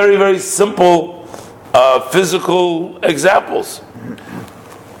with very, very simple physical examples.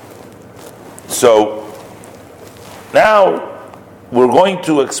 So now we're going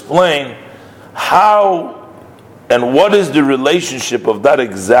to explain how and what is the relationship of that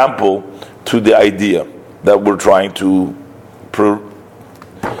example to the idea that we're trying to to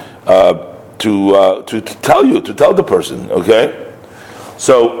tell the person. Okay,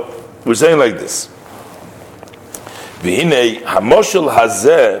 so we're saying like this. V'hinei hamoshel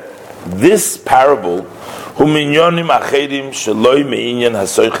hazeh, this parable, hu minyonim acherim sheloi meinyan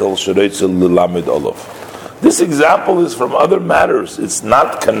hasoichel sheroitzel l'lamed olav. This example is from other matters. It's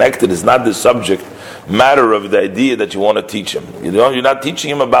not connected. It's not the subject matter of the idea that you want to teach him. You're not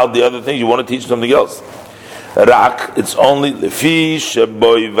teaching him about the other things. You want to teach something else. Rak, it's only lefi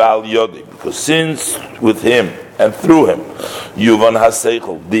sheboy val yodi, because since with him and through him, yuvan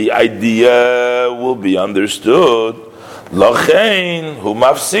haseichel, the idea will be understood. Lochein hu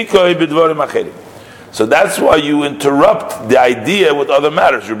mafsikoi b'dvarim acherim. So that's why you interrupt the idea with other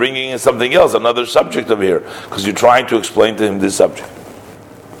matters. You're bringing in something else, another subject over here, because you're trying to explain to him this subject.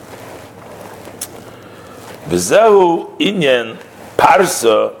 V'zehu inyan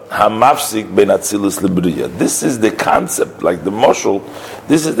parsa hamafsik ben atzilus libriya. This is the concept, like the moshel.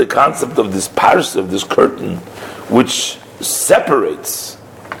 This is the concept of this parsa, of this curtain, which separates,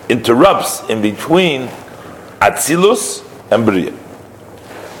 interrupts in between atzilus and bria.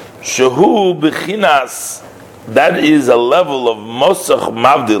 Shehu b'chinas, that is a level of mosach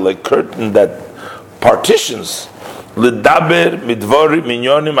mavdil, a curtain that partitions l'daber midvorim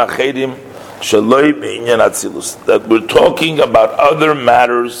minyonim acherim shaloi b'inyan atzilus. That we're talking about other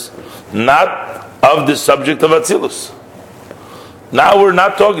matters, not of the subject of atzilus. Now we're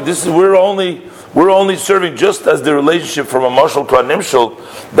not talking. We're only serving just as the relationship from a mashal to a nimshal.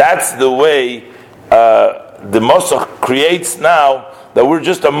 That's the way the mosach creates now. That we're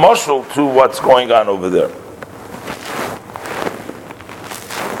just a mashal to what's going on over there.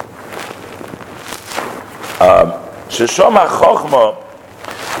 Sheshama chokhmah,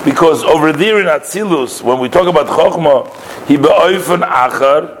 because over there in Atzilus, when we talk about chokhmah, he be'oifen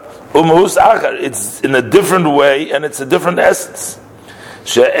achar umhus achar. It's in a different way and it's a different essence.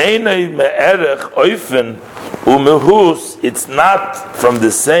 She'enei me'erech oifen umhus. It's not from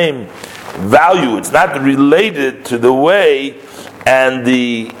the same value. It's not related to the way and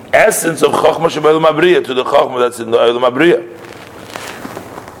the essence of Chokhmah Sheba'olam Habriya, to the Chokhmah that's in the Olam Habriya.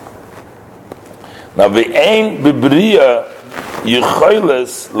 Now, v'ein b'briya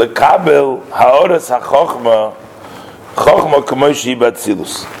yicholes lekabel ha'oras ha'chokhmah Chokhmah k'moishi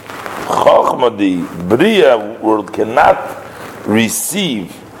b'atzilus. Chokhmah, the Briya world, cannot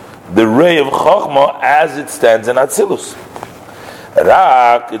receive the ray of Chokhmah as it stands in Atzilus.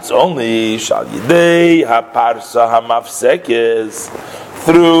 Rak, it's only shal yidei haparsa hamafsekes,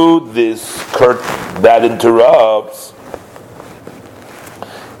 through this curtain that interrupts.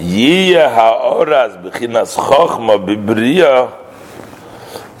 Yiyah haoras b'chinas chokhmah b'briya,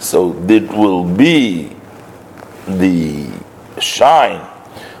 so it will be the shine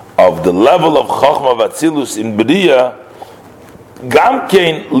of the level of chokhmah v'atzilus in briya.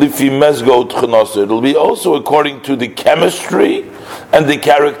 Gamkein lifi mezgo tchenoser. It'll be also according to the chemistry and the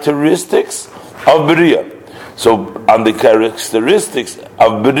characteristics of Beriya. So, on the characteristics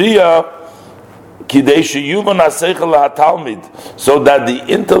of Beriya, kidei sheyuvan haseichel hatalmid, so that the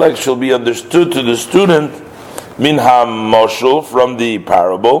intellect shall be understood to the student, min ha-moshel, from the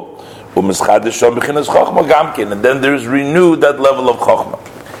parable, u'mischadeshon b'chinas chokhmah gamkein, and then there is renewed that level of chokhmah.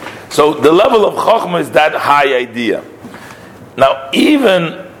 So, the level of chokhmah is that high idea. Now,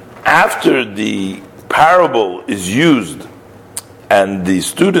 even after the parable is used and the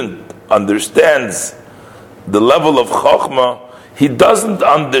student understands the level of chokhmah, he doesn't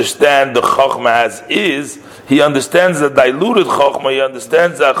understand the chokhmah as is. He understands the diluted chokhmah. He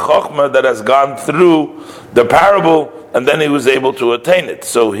understands that chokhmah that has gone through the parable, and then he was able to attain it.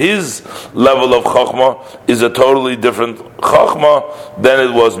 So his level of chokhmah is a totally different chokhmah than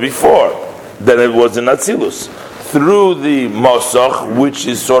it was before, than it was in Atzilus. Through the Mosach, which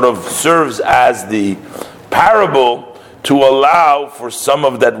is sort of serves as the parable to allow for some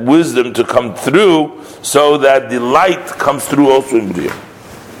of that wisdom to come through, so that the light comes through also in Briya.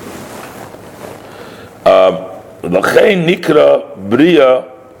 L'chein nikra Briya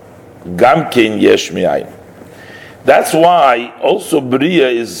gamkein yesh me'ayin. That's why also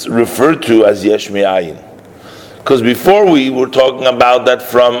Briya is referred to as yesh me'ayin. Because before we were talking about that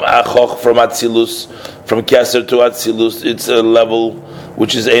from Atzilus, from Keser to Atzilus, it's a level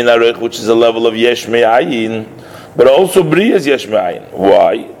which is Ein Arech, which is a level of Yesh Me'ayin, but also Briya is Yesh Me'ayin.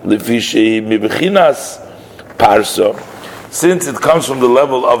 Why? Lefi shehi mibchinas Parsa, since it comes from the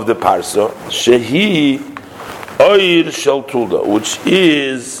level of the Parsa, Shehi Oir Shel Tulda, which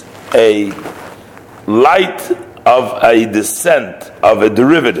is a light of a descent of a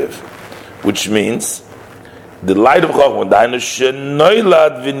derivative, which means the light of Chokhmah,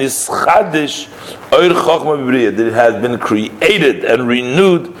 that it has been created and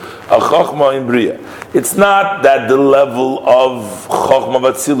renewed a Chokhmah in Bria. It's not that the level of Chokhmah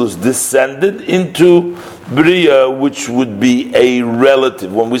Batzilus descended into Bria, which would be a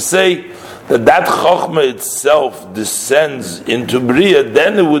relative. When we say that Chokhmah itself descends into Bria,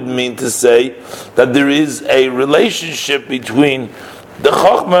 then it would mean to say that there is a relationship between the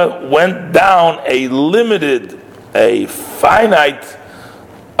Chokhmah went down a limited, a finite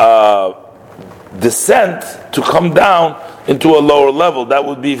descent to come down into a lower level. That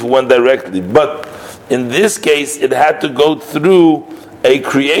would be if it went directly. But in this case, it had to go through a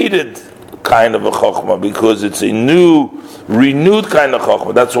created kind of a Chokhmah, because it's a new, renewed kind of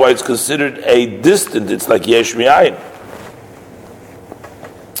Chokhmah. That's why it's considered a distant. It's like Yesh Mi'ayin.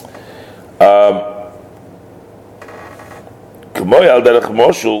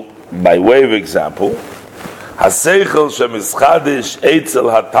 By way of example, the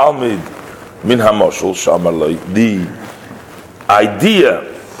idea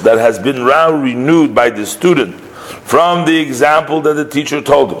that has been now renewed by the student from the example that the teacher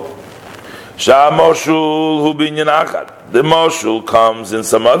told him. The moshul comes in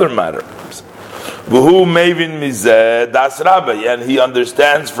some other matter. And he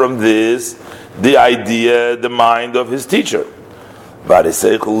understands from this the idea, the mind of his teacher. So this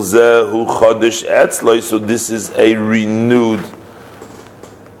is a renewed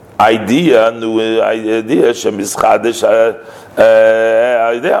idea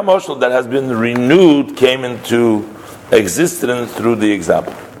that has been renewed, came into existence through the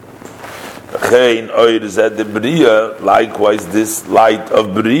example. Likewise, this light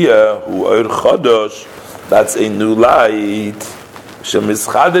of Bria, that's a new light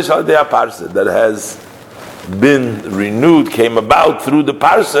that has been renewed, came about through the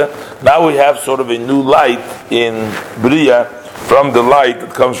Parsa. Now we have sort of a new light in Bria from the light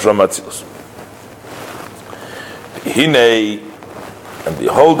that comes from Atzilus. Hine, and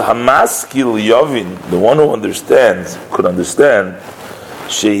behold, Hamaskil Yovin, the one who understands, could understand,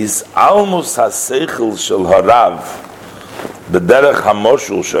 she's almost haseichel shel harav, the derech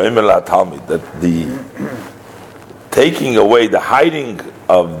hamoshul she'omer latalmid, that the taking away, the hiding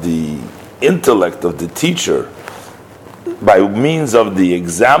of the intellect of the teacher by means of the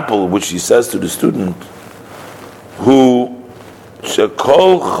example which he says to the student, who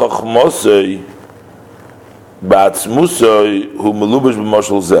shekol chachmosei ba'atzmusei hu melubash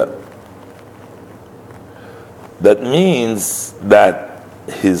b'moshul zeh. That means that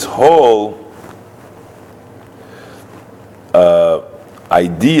his whole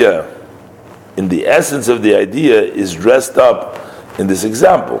idea, in the essence of the idea, is dressed up in this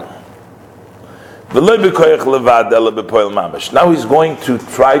example. Now he's going to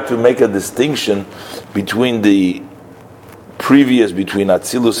try to make a distinction between the previous, between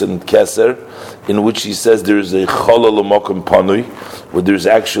Atzilus and Keser, in which he says there is a cholol u'mokum panui, where there's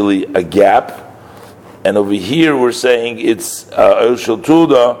actually a gap. And over here we're saying it's El Shel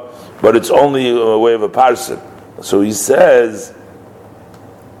Tuda, but it's only a way of a parson. So he says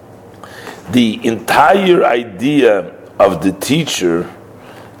the entire idea of the teacher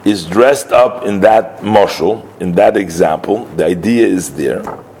is dressed up in that moshul, in that example. The idea is there.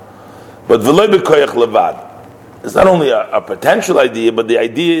 But v'lo b'koyach levad. It's not only a potential idea, but the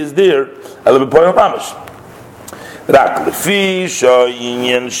idea is there. Ela b'poyach mamash.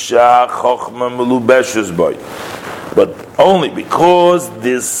 But only because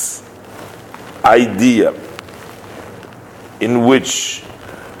this idea in which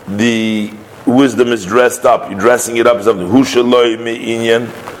the wisdom is dressed up, you're dressing it up as something,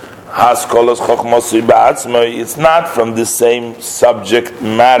 it's not from the same subject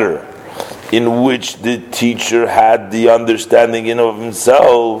matter in which the teacher had the understanding in of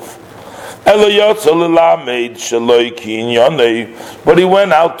himself. But he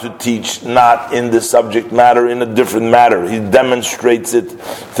went out to teach not in the subject matter, in a different matter. He demonstrates it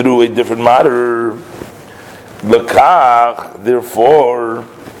through a different matter. Therefore,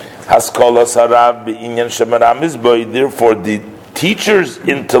 therefore the teacher's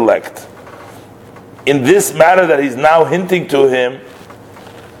intellect in this matter that he's now hinting to him,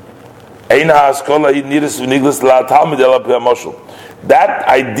 that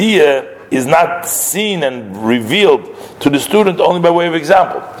idea is not seen and revealed to the student only by way of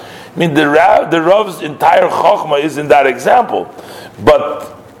example. I mean, the Rav's entire chokhmah is in that example,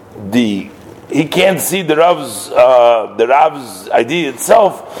 but he can't see the Rav's idea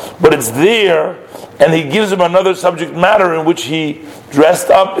itself, but it's there, and he gives him another subject matter in which he dressed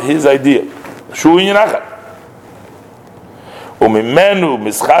up his idea.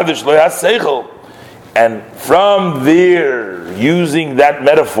 And from there, using that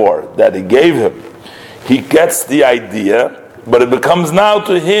metaphor that he gave him, he gets the idea, but it becomes now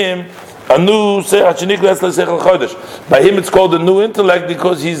to him a new Seichel Chodesh. By him it's called a new intellect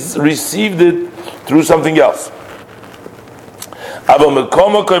because he's received it through something else.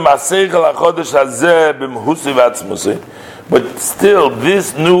 But still,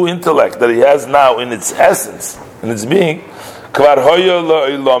 this new intellect that he has now in its essence, in its being,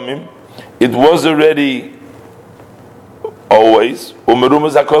 it was already always,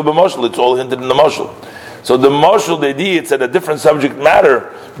 it's all hinted in the mashal. So the mashal, the idea, it's at a different subject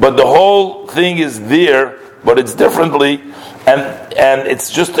matter, but the whole thing is there, but it's differently, and it's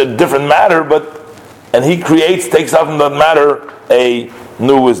just a different matter, and he takes out from that matter a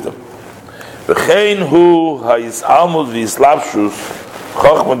new wisdom. Like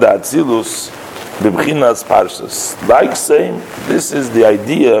saying, this is the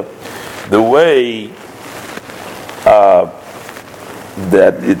idea, the way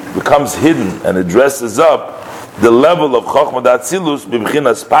that it becomes hidden and it dresses up the level of Chochmah D'Atzilus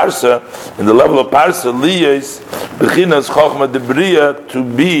b'Bechinas Parsa, in the level of Parsa Liyos b'Bechinas Chochmah D'Briya, to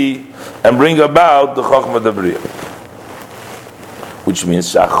be and bring about the Chochmah D'Briya, which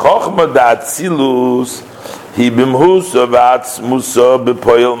means Chochmah D'Atzilus hi b'mhusa v'atzmusa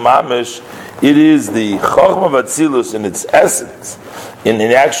b'poyel mamish. It is the Chochmah D'Atzilus in its essence, in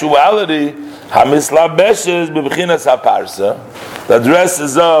actuality, hamislabeshes b'Bechinas HaParsa, that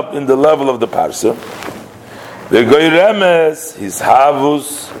dresses up in the level of the Parsa. The Goyremes, his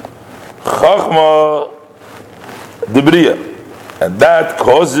Havus, Chochmah D'Briya. And that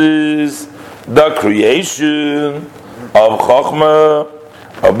causes the creation of Chochmah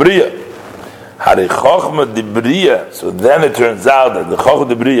D'Briya. Hari Chochmah D'Briya. So then it turns out that the Chochmah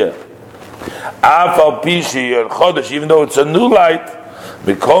D'Briya, Afal Pishi or Chodesh, even though it's a new light,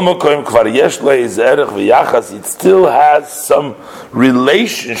 it still has some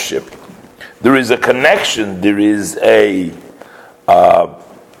relationship. There is a connection. There is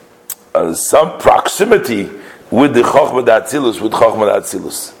some proximity with the Chochmah D'Atzilus, with Chochmah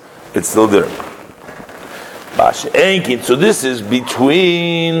D'Atzilus. It's still there. So this is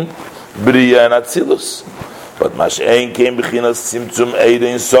between Briya and Atzilus. But Mash'en came B'chinas Tzimtzum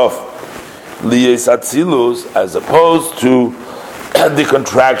Eidin Sof Liyes Atzilus, as opposed to the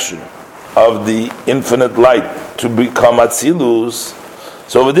contraction of the infinite light to become Atzilus.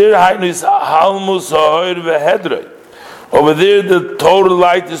 So over there, over there, the total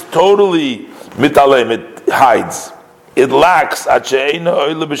light is totally mitalem, it hides. It lacks that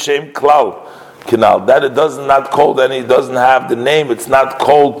it does not called any, it doesn't have the name, it's not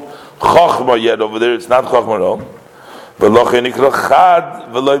called Chochmah yet over there, it's not Chochmah at all.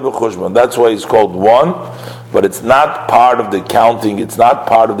 That's why it's called one, but it's not part of the counting, it's not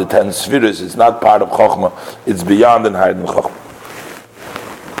part of the 10 spheres, it's not part of Chochmah, it's beyond and higher than Chochmah.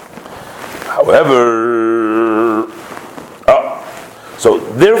 However, so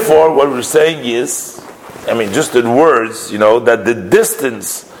therefore what we're saying is, just in words, that the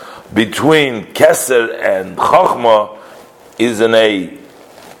distance between Keser and Chochmah is in a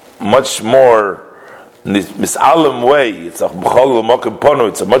much more misalam way. It's a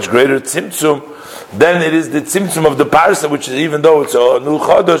much greater tzimtzum than it is the tzimtzum of the parsa, which is, even though it's a new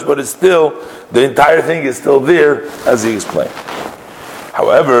chodesh, but it's still, the entire thing is still there, as he explained.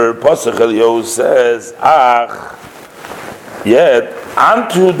 However, Pasuk Eliyahu says, yet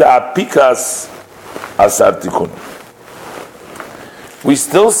unto the apikas asar tikun. We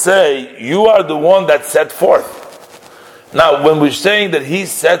still say, you are the one that set forth. Now, when we're saying that he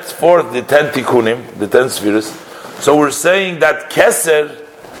sets forth the 10 tikkunim, the 10 spheres, so we're saying that Keser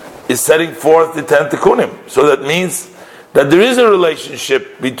is setting forth the 10 tikkunim. So that means that there is a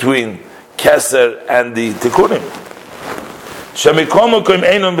relationship between Keser and the tikkunim.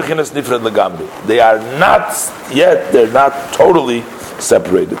 They are not yet, they're not totally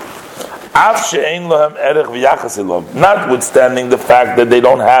separated. Notwithstanding the fact that they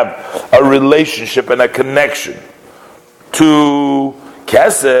don't have a relationship and a connection to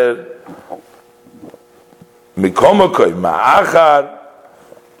Keser,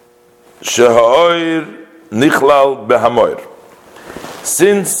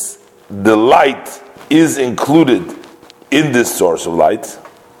 since the light is included in this source of light,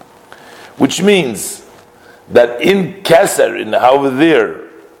 which means that in Keser, in over there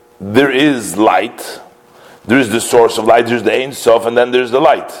is light, there is the source of light, there's the Ein Sof, and then there's the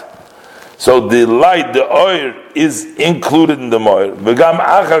light. So the light, the oir, is included in the moir. V'gam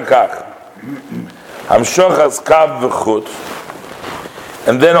achar kach, hamshochas kav v'chut,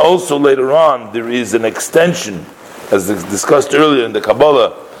 and then also later on there is an extension, as discussed earlier in the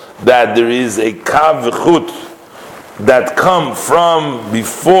Kabbalah, that there is a kav v'chut that come from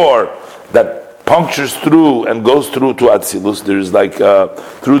before, that punctures through and goes through to Atzilus. There is like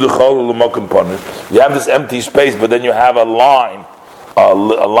through the Chol L'mokim Panim. You have this empty space, but then you have a line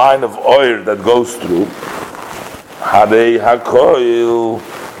of oil that goes through. Harei hakoil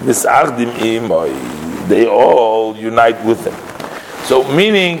misachdim imoi. They all unite with him. So,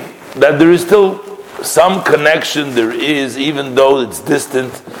 meaning that there is still some connection. There is, even though it's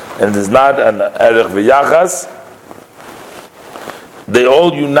distant and there's not an erech v'yachas. They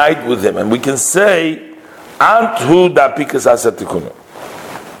all unite with him, and we can say, "Antu da pikas asatikunu."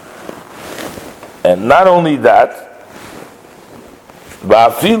 And not only that,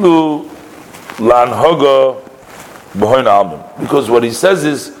 "Va'afilu lanhoga b'hoin almin," because what he says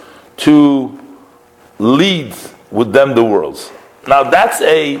is to lead with them the worlds. Now that's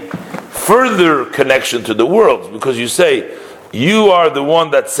a further connection to the worlds, because you say you are the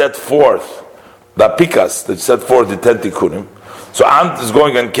one that set forth the pikas, that set forth the 10 tikkunim. So Ant is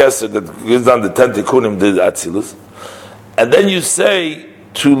going on Keser that gives down the 10 tikkunim, the Atzilus, and then you say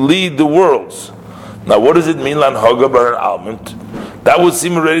to lead the worlds. Now, what does it mean? Lan Hoga Bar Almint. That would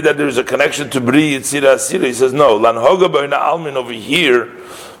seem already that there is a connection to Bri Yitzira Asira. He says no. Lan Hoga Bar Almint over here,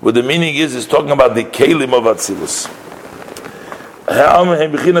 what the meaning is talking about the Kelim of Atzilus.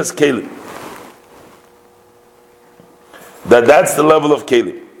 That's the level of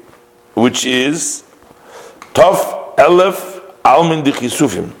Kelim, which is Tov Elef Almin di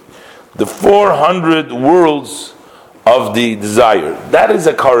Chisufim, the 400 worlds of the desire. That is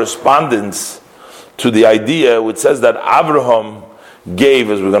a correspondence to the idea which says that Abraham gave,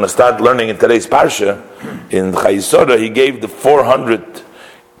 as we're going to start learning in today's Parsha, in Chayisora, he gave the 400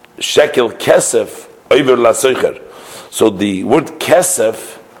 shekel kesef over lasoicher. So the word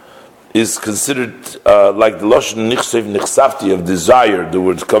kesef is considered like the Lashon nichsev nichsafti of desire, the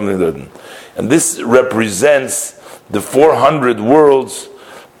word coming there. And this represents the 400 worlds.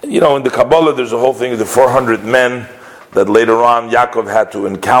 You know, in the Kabbalah there's a whole thing of the 400 men that later on Yaakov had to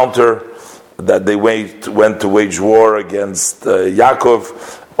encounter, that they went to wage war against Yaakov.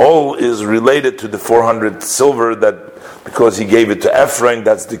 All is related to the 400 silver, that because he gave it to Ephraim,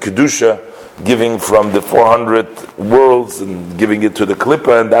 that's the Kedusha, giving from the 400 worlds and giving it to the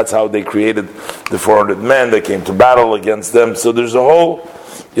Klippa, and that's how they created the 400 men that came to battle against them. So there's a whole,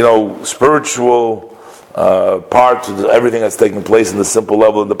 spiritual part to everything that's taking place in the simple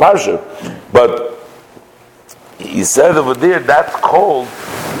level in the Parsha. But he said over there, that's called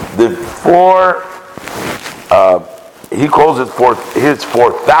the he calls it his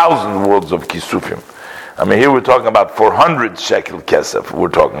 4,000 worlds of Kisufim. I mean, here we're talking about 400 shekel kesef, we're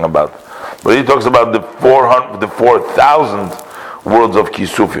talking about. But he talks about the 4,000 worlds of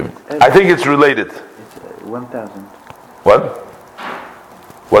Kisufim. I think it's related. It's 1,000. What?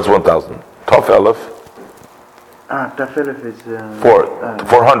 What's 1,000? Tov Elef. Taf Elef is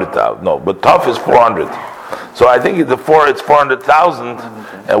 400,000. No, but Tov is 400. So I think it's 400,000,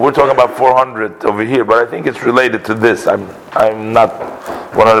 and we're talking about 400 over here. But I think it's related to this. I'm not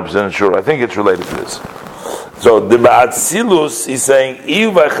 100% sure. I think it's related to this. So the Ba'atzilus is saying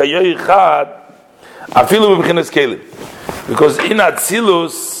because in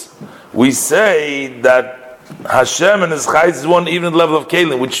Atzilus we say that Hashem and His Chayes is one even level of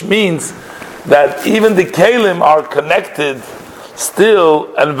Kelim, which means that even the Kelim are connected still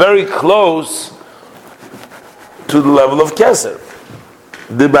and very close to the level of Keser.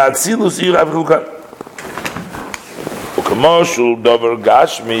 The Ba'atzilus Ukamoshul Dover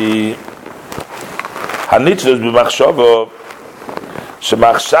Gashmi Hanitzvos b'machshava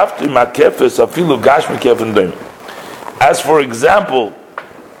shemachshavti makefes afilu gashmi kefen doim. As for example,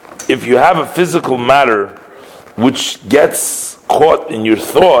 if you have a physical matter which gets caught in your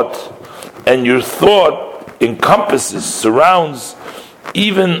thought, and your thought encompasses, surrounds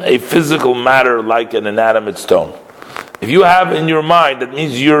even a physical matter like an inanimate stone. If you have in your mind, that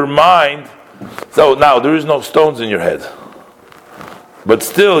means your mind. So now there is no stones in your head, but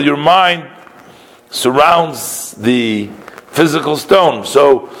still your mind surrounds the physical stone.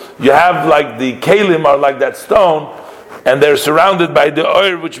 So you have like the kelim are like that stone, and they're surrounded by the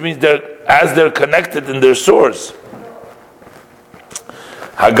oil, which means they're connected in their source.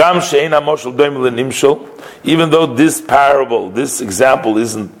 Hagam she'ein hamoshel doim lenimshol, even though this parable, this example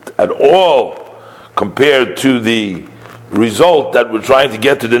isn't at all compared to the result that we're trying to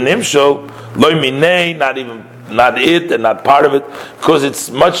get to the nimshol, loy minei, not it and not part of it, because it's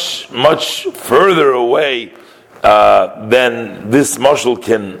much, much further away than this mashal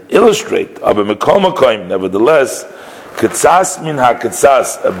can illustrate. Nevertheless, ketzas min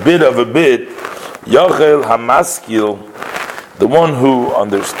ha-ketzas, a bit of a bit, yochel hamaskil, the one who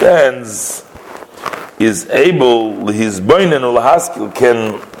understands is able, his boinen ulahaskil,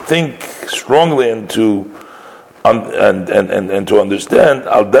 can think strongly and to understand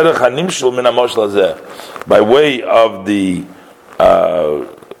al derech hanimshel min hamoshel hazeh, by way of the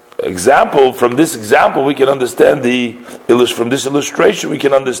example. From this example, we can understand from this illustration, we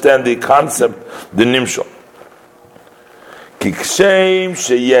can understand the concept, the nimshel. Kikshem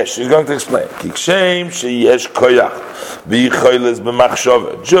sheyesh. He's going to explain. Kikshem sheyesh koyach v'yicholes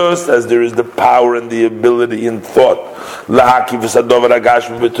b'machshava. Just as there is the power and the ability in thought, lahaki v'sadover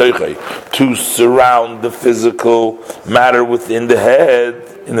agashmi b'toichei, to surround the physical matter within the head,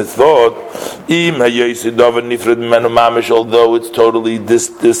 in the thought. Im hayoysi dover nifred menu mamish, although it's totally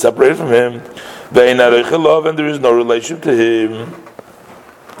separated from him. Ve'in aroichelov, and there is no relationship to him.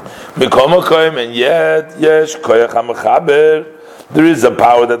 And yet, yes, there is a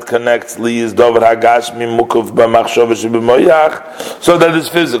power that connects so that his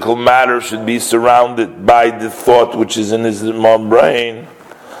physical matter should be surrounded by the thought which is in his brain.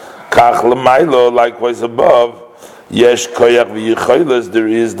 Likewise above, yes, there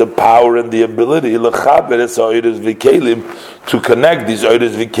is the power and the ability to connect these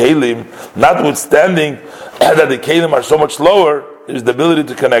oiros v'kelim, notwithstanding that the kelim are so much lower. Is the ability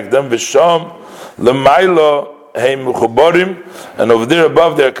to connect them. V'sham l'maylo heim mechuborim, and over there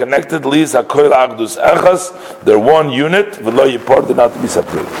above they are connected. Lis hakoil agdus echas, they're one unit. V'lo yipor, they're not to be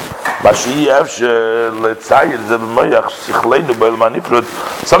separated.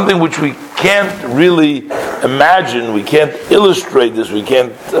 Something which we can't really imagine, we can't illustrate this, we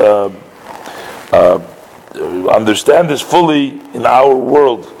can't understand this fully in our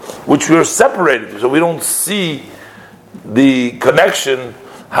world, which we are separated, so we don't see the connection,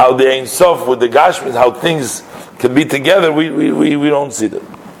 how the Ein Sof with the Gashmis, how things can be together, we don't see them.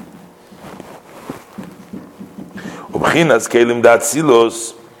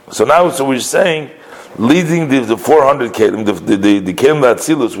 So now, we're saying, leading the 400 Kelim, the Kelim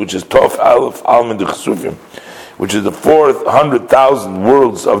Datzilus, which is Tov Aleph Almin de Chesufim, which is the 400,000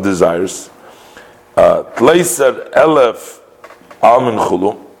 worlds of desires, Tleiser Elef Almin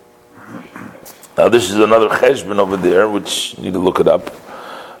Chulu. Now this is another cheshbon over there, which you need to look it up.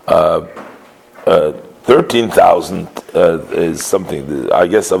 13,000 is something, I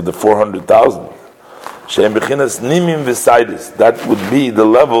guess, of the 400,000. She'em bechinas nimim v'saidis. That would be the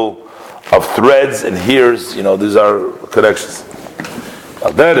level of threads and hairs. These are connections.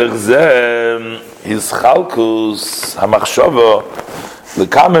 Al derech zeh his chalkus hamachshava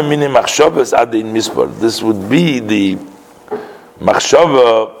lekame mini machshavas adin mispar. This would be the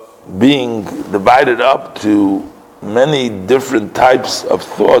machshava being divided up to many different types of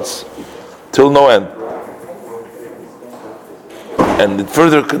thoughts till no end, and it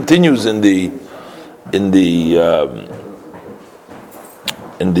further continues in the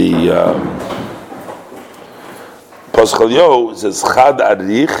Paschal. It says Chad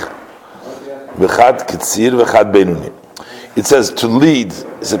Arich v'Chad Kitzir v'Chad Beinuni. It says to lead.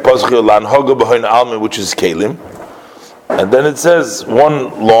 It says Paschal Lanhoga b'Hoin Almin, which is Kelim. And then it says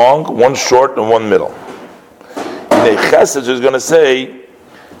one long, one short, and one middle. In a chesed, is going to say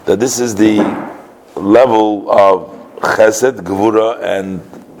that this is the level of chesed, gevura, and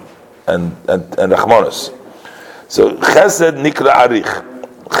rachmanos. So chesed nikra arich.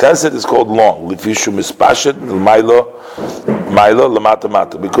 Chesed is called long. Lifishu mispashet l'maylo lamata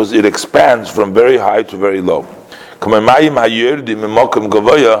mata, because it expands from very high to very low.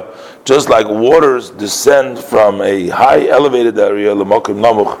 Just like waters descend from a high elevated area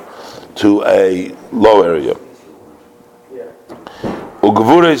to a low area.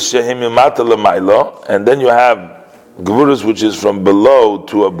 And then you have gevuras which is from below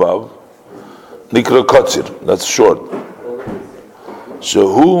to above. Nikra kotzir, that's short.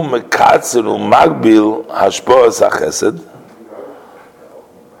 Shehu mekatzir umagbil hashpoas hachesed,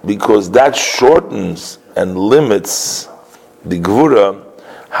 because that shortens and limits the gevura,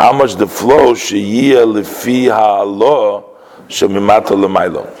 how much the flow sheyiyah lefi ha'alo shemimata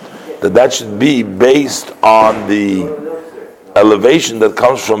l'maylo, that should be based on the elevation that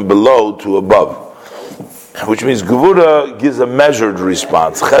comes from below to above, which means gevura gives a measured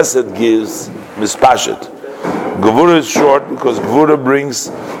response, chesed gives mispashet. Gevura is short because gevura brings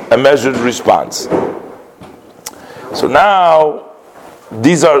a measured response. So now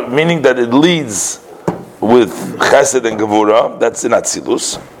these are meaning that it leads with chesed and gevura, that's in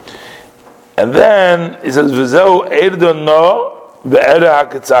Atzilus. And then it says v'zeu erdono ve'era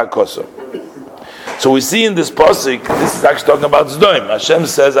ha'ketzah koso. So we see in this pasuk, this is actually talking about Zdoim. Hashem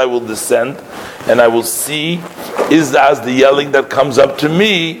says, I will descend and I will see is as the yelling that comes up to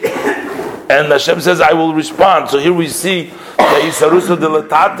me, And Hashem says, I will respond. So here we see the Isarusa de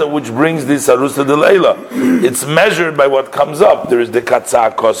Latata, which brings the Isarusa de Leila. It's measured by what comes up. There is the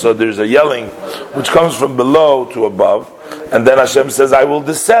Katzah Kosa, there's a yelling, which comes from below to above. And then Hashem says, I will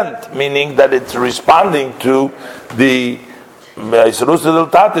descend, meaning that it's responding to the Isarusa de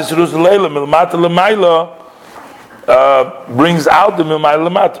Latata, Isarusa de Leila, Milmata Lemaila, brings out the Milmata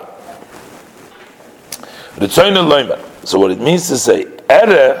Lemata. So what it means to say,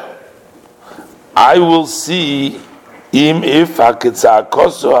 Ere, I will see im if haketza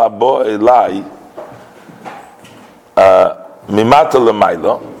koso habo elai mimata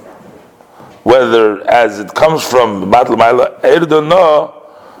lemaila, whether as it comes from mimata lemaila erdono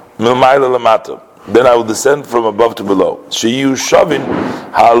milmaila lemata, then I will descend from above to below. Sheyu shavin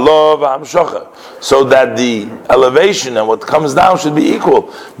halo v'hamshocha, so that the elevation and what comes down should be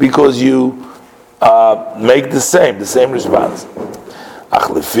equal, because you make the same response. Ach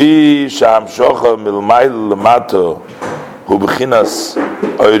lefi shehamshocha milmaila lemato hu b'chinas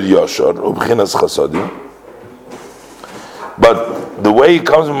oir yoshor hu b'chinas chasodim. But the way it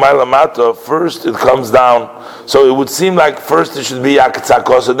comes from milmaila lemato, first it comes down. So it would seem like first it should be Aketza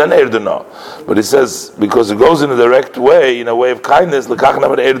Kosa, then Erdono. But it says, because it goes in a direct way, in a way of kindness, L'kach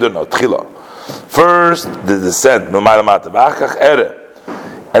namer Erdono, Tchila. First, the descent, Milmaila Lemato, V'achach Ere.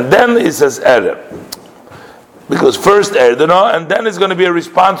 And then it says Ere. Because first Erdono, and then it's going to be a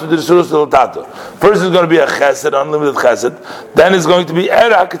response to the Surah Sultato. First it's going to be a Chesed, unlimited Chesed. Then it's going to be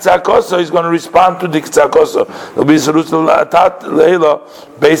Ere, Aketza Kosa, he's going to respond to the Aketza Kosa. It'll be Surah Sultato, Leila,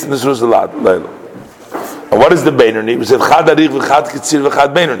 based on the Surah Sultato. And what is the Beinoni? We said Chad Arich v'Chad Kitzir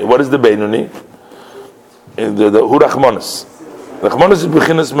v'Chad Beinoni. What is the Beinoni? The Hu Rachmonos. Rachmonos is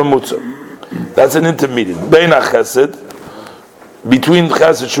B'chinas Memutza. That's an intermediate. Bein HaChesed, between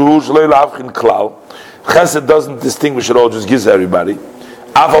Chesed Shuhu Shloi L'Avchin Klal. Chesed doesn't distinguish at all; just gives everybody.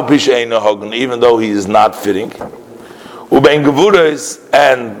 Afal Pisha Eino Hogan, even though he is not fitting. Ubein Gevuras,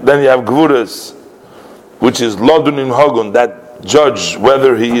 and then you have Gevuras, which is Lodunim Hogan, that judge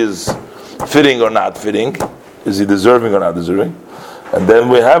whether he is fitting or not fitting, is he deserving or not deserving? And then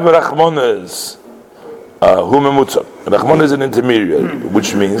we have Rachmones, Hu Memutza. Rachmones is an intermediary,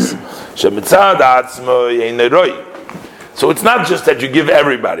 which means Shemitzad Atzmo Yeineroi. So it's not just that you give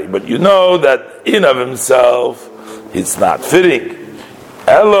everybody, but you know that in of himself it's not fitting.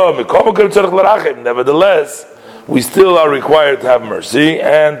 Nevertheless, we still are required to have mercy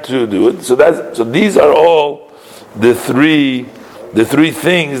and to do it. So these are all the three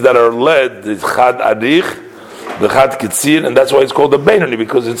things that are led: the Chad Arich, the Chad Kitzir, and that's why it's called the Beinoni,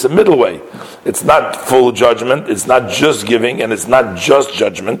 because it's a middle way. It's not full judgment, it's not just giving, and it's not just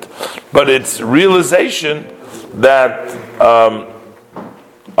judgment, but it's realization that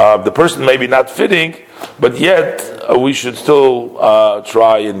the person may be not fitting, but yet we should still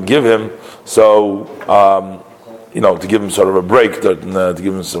try and give him, so to give him sort of a break, to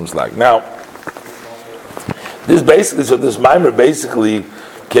give him some slack. Now, this Maimer basically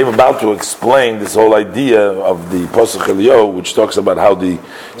came about to explain this whole idea of the Posach Eliyahu, which talks about how the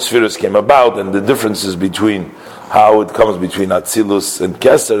spheres came about and the differences between how it comes between Atzilus and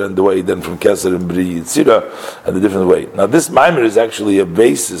Keser, and the way then from Keser and Bri Yitzira, and the different way. Now this Maimer is actually a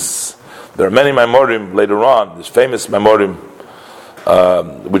basis. There are many Maimorim later on. There's famous Maimorim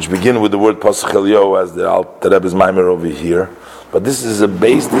which begin with the word Posach Eliyahu, as the Alter Rebbe's Maimer over here. But this is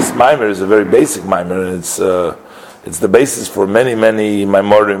this Maimer is a very basic Maimer, and it's the basis for many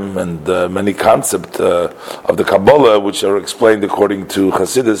Maimorim and many concepts of the Kabbalah, which are explained according to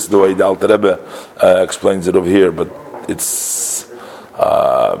Chassidus, the way the Alter Rebbe explains it over here. But it's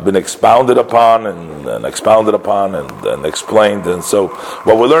been expounded upon and expounded upon and explained. And so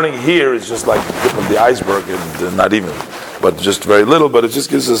what we're learning here is just like the tip of the iceberg, and not even, but just very little, but it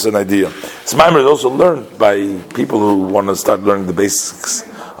just gives us an idea. This Maimer is also learned by people who want to start learning the basics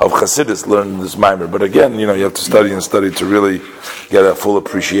of Chassidus, learn this Maimer. But again, you have to study to really get a full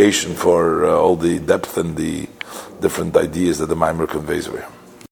appreciation for all the depth and the different ideas that the Maimer conveys over here.